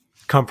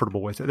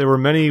comfortable with it. There were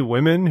many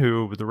women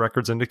who, the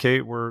records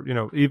indicate, were,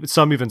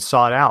 some even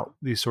sought out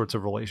these sorts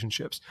of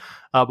relationships.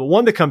 But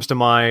one that comes to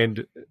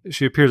mind,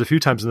 she appears a few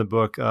times in the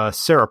book,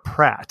 Sarah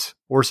Pratt,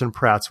 Orson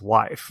Pratt's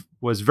wife,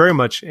 was very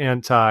much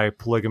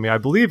anti-polygamy. I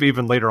believe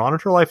even later on in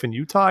her life in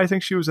Utah, I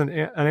think she was an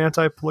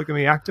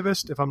anti-polygamy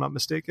activist, if I'm not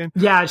mistaken.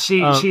 Yeah,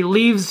 she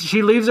leaves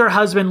her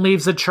husband,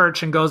 leaves the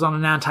church, and goes on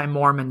an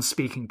anti-Mormon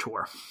speaking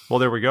tour. Well,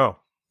 there we go.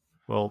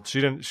 Well,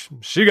 she didn't.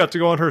 She got to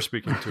go on her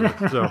speaking tour.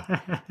 So,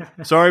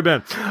 sorry,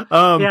 Ben.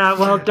 Yeah,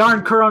 well,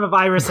 darn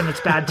coronavirus and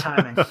its bad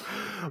timing.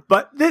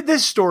 But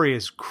this story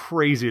is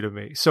crazy to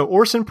me. So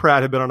Orson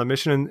Pratt had been on a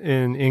mission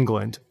in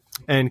England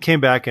and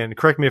came back, and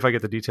correct me if I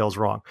get the details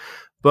wrong,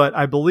 but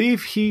I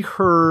believe he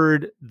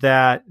heard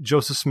that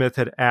Joseph Smith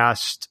had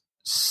asked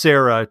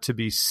Sarah to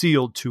be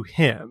sealed to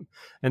him,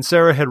 and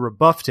Sarah had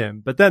rebuffed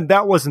him. But then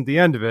that wasn't the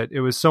end of it.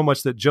 It was so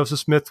much that Joseph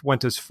Smith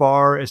went as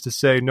far as to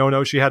say,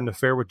 no, she had an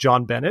affair with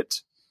John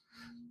Bennett,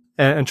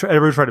 and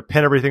everybody tried to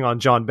pin everything on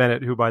John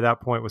Bennett, who by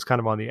that point was kind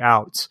of on the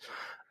outs.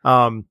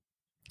 I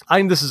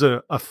think this is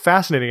a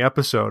fascinating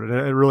episode, and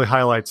it really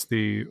highlights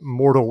the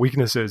mortal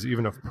weaknesses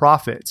even of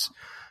prophets.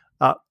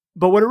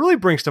 But what it really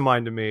brings to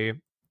mind to me,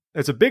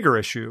 it's a bigger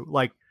issue.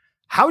 Like,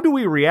 how do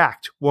we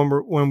react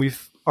when we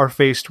are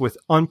faced with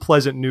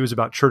unpleasant news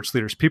about church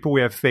leaders, people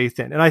we have faith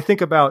in? And I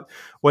think about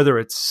whether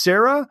it's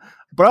Sarah,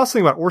 but I also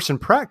think about Orson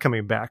Pratt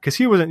coming back, because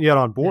he wasn't yet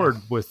on board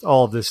with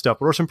all of this stuff.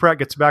 But Orson Pratt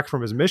gets back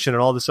from his mission,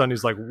 and all of a sudden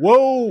he's like,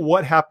 whoa,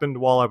 what happened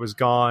while I was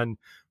gone?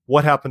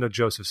 What happened to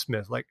Joseph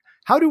Smith? Like,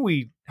 how do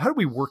we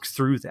work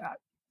through that?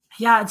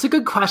 Yeah, it's a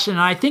good question.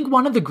 And I think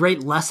one of the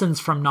great lessons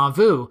from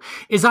Nauvoo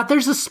is that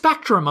there's a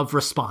spectrum of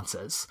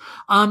responses.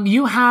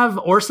 You have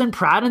Orson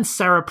Pratt and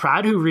Sarah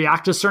Pratt who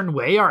react a certain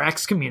way, are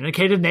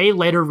excommunicated, and they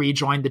later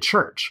rejoin the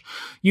church.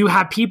 You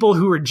have people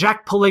who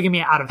reject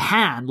polygamy out of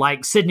hand,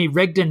 like Sidney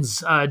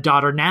Rigdon's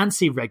daughter,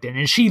 Nancy Rigdon,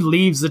 and she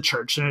leaves the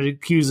church and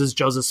accuses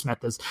Joseph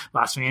Smith as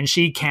blasphemy, and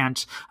she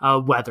can't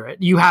weather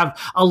it. You have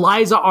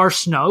Eliza R.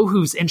 Snow,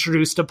 who's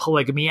introduced to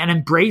polygamy and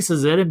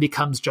embraces it and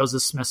becomes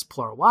Joseph Smith's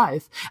plural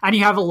wife. And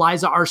you have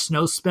Eliza R.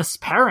 Snow Smith's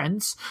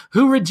parents,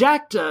 who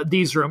reject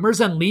these rumors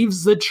and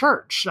leaves the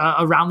church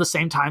around the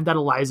same time that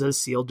Eliza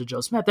is sealed to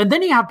Joe Smith. And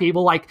then you have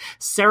people like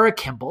Sarah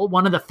Kimball,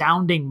 one of the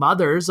founding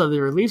mothers of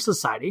the Relief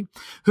Society,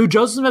 who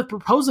Joseph Smith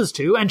proposes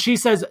to, and she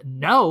says,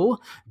 no,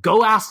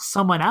 go ask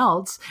someone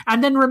else,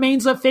 and then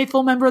remains a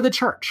faithful member of the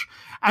church.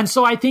 And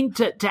so I think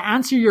to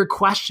answer your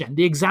question,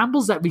 the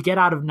examples that we get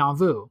out of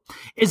Nauvoo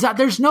is that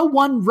there's no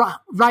one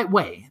right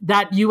way,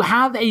 that you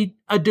have a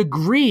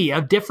degree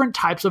of different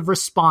types of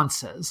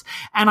responses.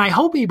 And I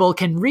hope people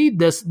can read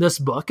this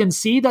book and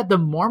see that the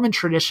Mormon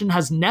tradition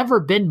has never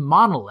been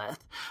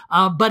monolith,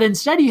 but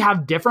instead you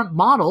have different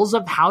models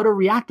of how to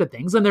react to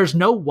things, and there's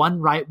no one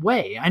right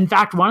way. In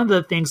fact, one of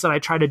the things that I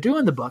try to do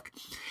in the book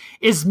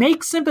is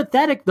make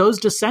sympathetic those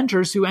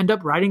dissenters who end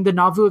up writing the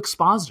Nauvoo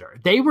Expositor.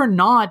 They were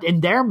not,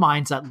 in their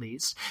minds at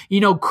least,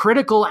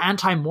 critical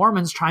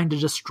anti-Mormons trying to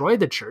destroy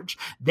the church.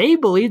 They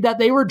believed that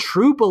they were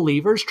true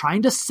believers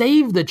trying to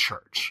save the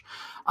church.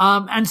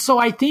 And so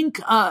I think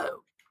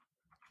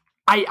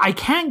I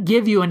can't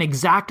give you an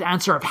exact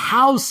answer of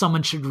how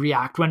someone should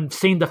react when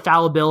seeing the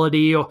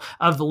fallibility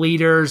of the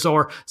leaders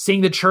or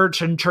seeing the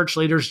church and church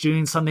leaders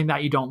doing something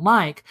that you don't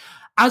like,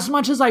 as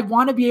much as I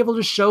want to be able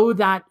to show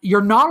that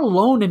you're not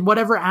alone in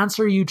whatever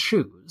answer you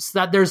choose,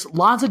 that there's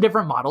lots of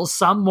different models,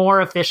 some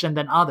more efficient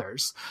than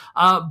others,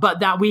 but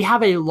that we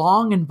have a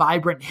long and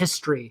vibrant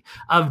history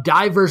of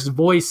diverse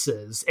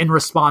voices in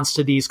response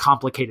to these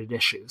complicated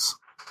issues.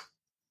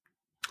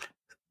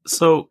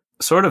 So,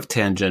 sort of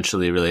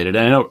tangentially related,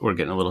 and I know we're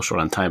getting a little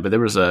short on time, but there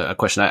was a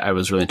question I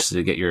was really interested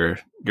to get your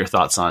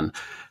thoughts on.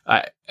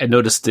 I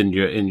noticed in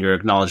your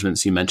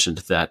acknowledgments you mentioned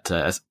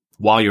that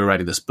while you were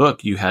writing this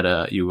book,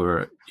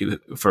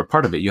 for a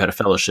part of it, you had a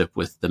fellowship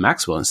with the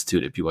Maxwell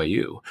Institute at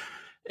BYU.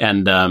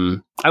 And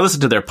I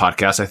listened to their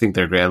podcast. I think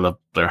they're great. I love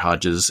Blair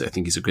Hodges. I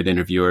think he's a good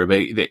interviewer.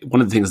 But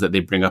one of the things that they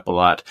bring up a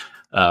lot,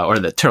 or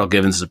that Terrell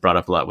Givens has brought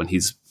up a lot when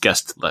he's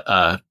guest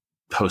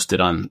hosted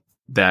on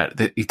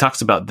that he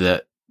talks about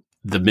the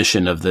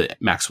mission of the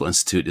Maxwell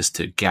Institute is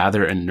to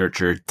gather and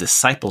nurture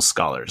disciple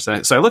scholars.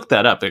 So I looked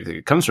that up.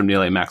 It comes from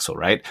Neal A. Maxwell,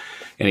 right?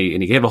 And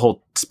he gave a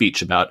whole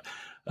speech about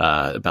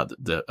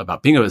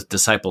being a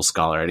disciple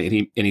scholar,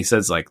 and he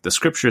says, like, the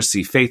scriptures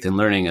see faith and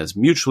learning as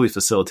mutually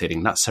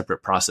facilitating, not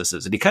separate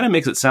processes. And he kind of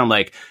makes it sound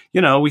like,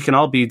 we can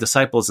all be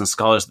disciples and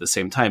scholars at the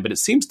same time. But it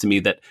seems to me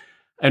that,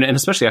 and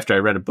especially after I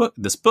read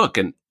this book,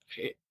 and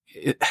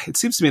it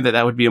seems to me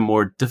that would be a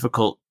more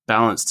difficult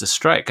balance to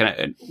strike.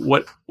 And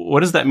what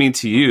does that mean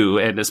to you?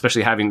 And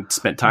especially having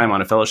spent time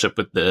on a fellowship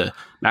with the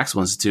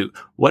Maxwell Institute,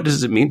 what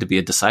does it mean to be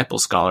a disciple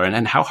scholar,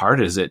 and how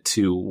hard is it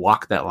to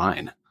walk that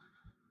line?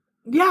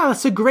 Yeah,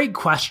 that's a great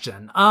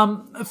question.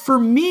 For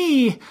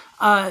me,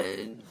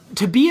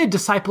 to be a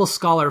disciple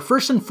scholar,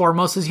 first and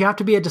foremost, is you have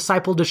to be a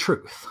disciple to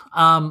truth.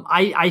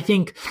 I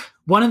think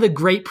one of the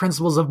great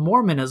principles of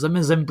Mormonism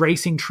is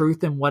embracing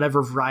truth in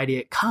whatever variety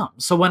it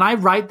comes. So when I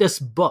write this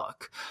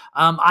book,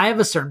 I have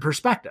a certain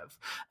perspective.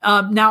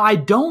 Now, I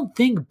don't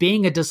think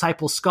being a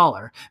disciple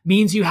scholar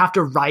means you have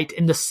to write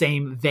in the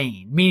same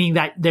vein, meaning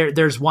that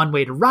there's one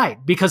way to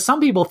write, because some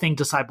people think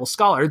disciple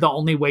scholar, the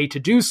only way to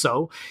do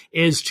so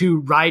is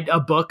to write a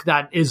book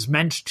that is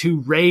meant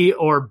to raise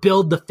or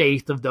build the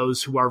faith of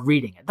those who are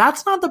reading it.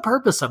 That's not the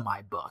purpose of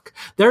my book.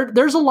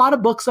 There's a lot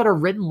of books that are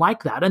written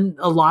like that, and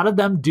a lot of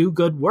them do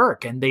good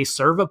work, and they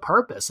serve a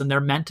purpose, and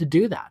they're meant to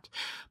do that.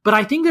 But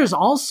I think there's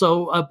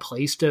also a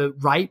place to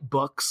write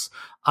books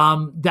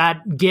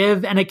that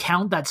give an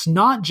account that's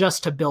not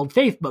just to build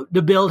faith, but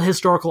to build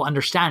historical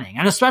understanding,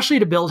 and especially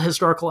to build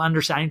historical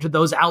understanding to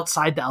those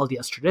outside the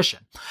LDS tradition.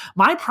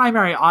 My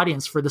primary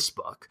audience for this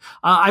book,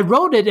 I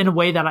wrote it in a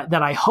way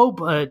that I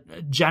hope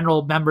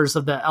general members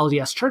of the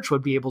LDS Church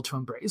would be able to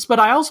embrace, but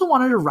I also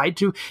wanted to write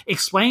to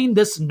explain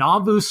this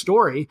Nauvoo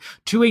story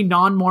to a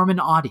non-Mormon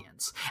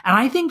audience. And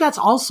I think that's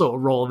also a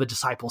role of a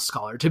disciple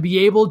scholar, to be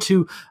able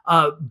to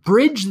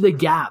bridge the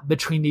gap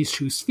between these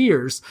two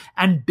spheres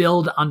and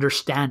build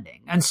understanding.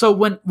 And so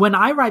when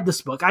I write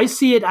this book, I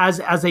see it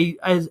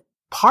as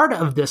part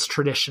of this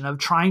tradition of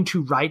trying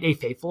to write a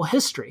faithful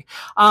history.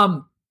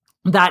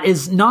 That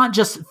is not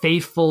just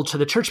faithful to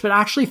the church, but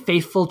actually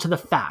faithful to the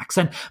facts.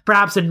 And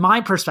perhaps in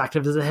my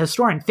perspective as a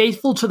historian,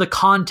 faithful to the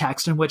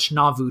context in which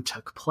Nauvoo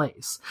took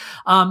place.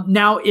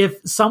 Now, if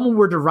someone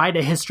were to write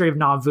a history of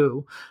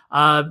Nauvoo,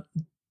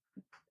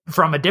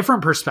 from a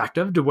different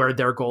perspective to where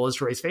their goal is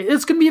to raise faith,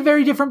 it's going to be a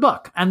very different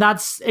book. And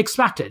that's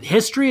expected.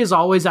 History is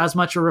always as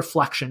much a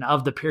reflection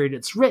of the period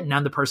it's written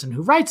and the person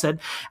who writes it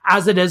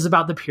as it is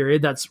about the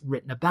period that's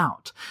written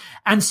about.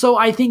 And so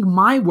I think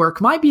my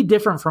work might be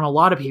different from a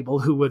lot of people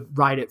who would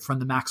write it from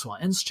the Maxwell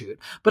Institute,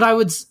 but I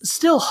would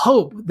still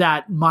hope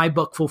that my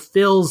book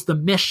fulfills the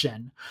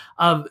mission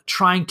of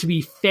trying to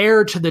be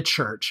fair to the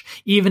church,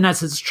 even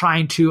as it's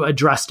trying to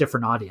address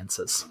different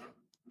audiences.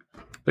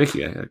 Thank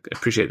you. I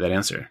appreciate that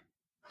answer.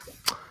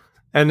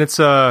 And it's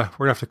we're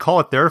gonna have to call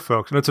it there,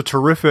 folks. And it's a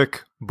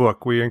terrific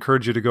book. We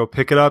encourage you to go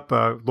pick it up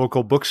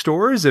local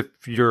bookstores if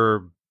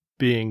you're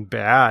being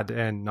bad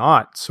and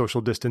not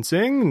social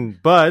distancing.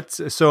 But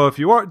so if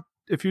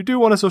you do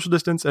want to social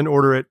distance and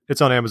order it,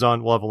 it's on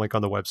Amazon. We'll have a link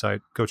on the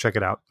website. Go check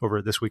it out over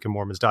at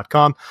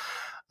thisweekinmormons.com.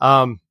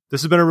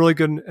 This has been a really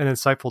good and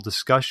insightful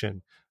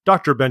discussion.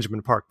 Dr.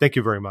 Benjamin Park, thank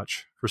you very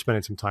much for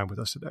spending some time with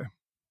us today.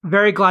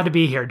 Very glad to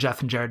be here,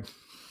 Jeff and Jared.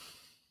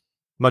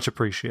 Much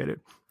appreciated.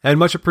 And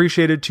much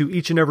appreciated to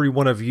each and every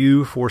one of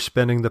you for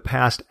spending the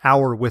past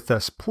hour with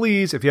us.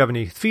 Please, if you have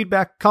any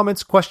feedback,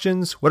 comments,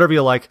 questions, whatever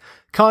you like,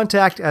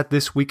 contact at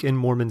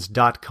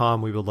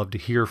thisweekinmormons.com. We would love to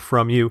hear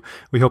from you.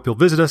 We hope you'll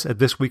visit us at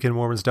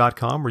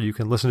thisweekinmormons.com, where you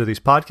can listen to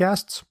these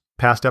podcasts,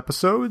 past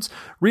episodes,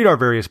 read our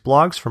various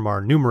blogs from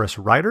our numerous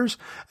writers,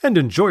 and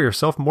enjoy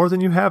yourself more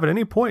than you have at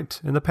any point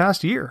in the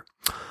past year.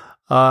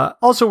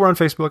 Also, we're on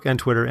Facebook and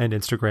Twitter and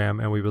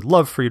Instagram, and we would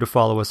love for you to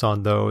follow us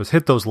on those.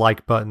 Hit those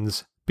like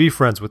buttons. Be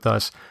friends with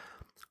us.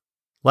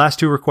 Last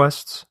two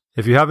requests.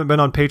 If you haven't been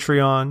on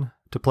Patreon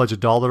to pledge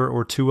 $1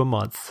 or $2 a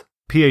month,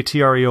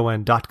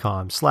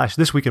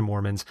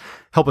 patreon.com/thisweekinmormons.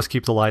 Help us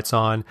keep the lights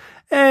on.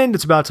 And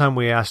it's about time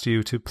we asked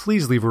you to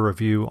please leave a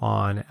review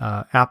on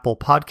Apple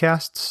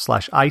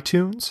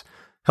Podcasts/iTunes.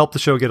 Help the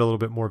show get a little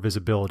bit more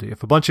visibility.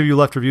 If a bunch of you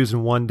left reviews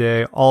in one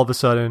day, all of a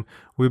sudden,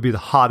 we would be the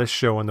hottest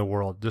show in the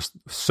world. Just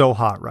so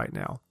hot right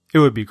now. It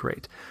would be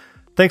great.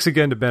 Thanks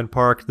again to Ben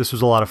Park. This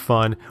was a lot of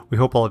fun. We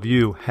hope all of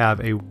you have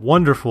a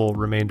wonderful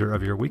remainder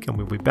of your week, and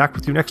we'll be back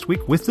with you next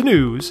week with the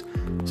news.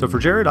 So for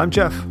Jared, I'm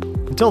Jeff.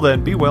 Until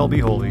then, be well, be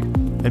holy,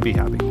 and be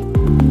happy.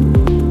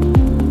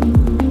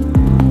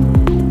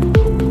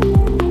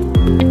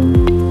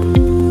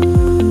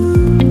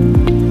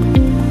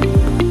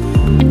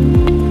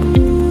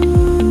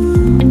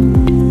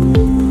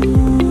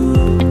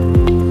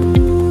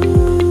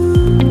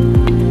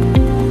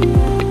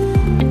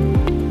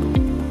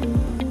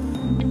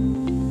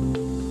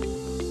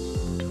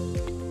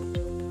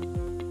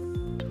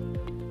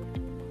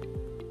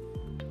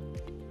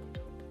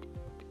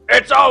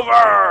 It's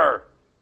over!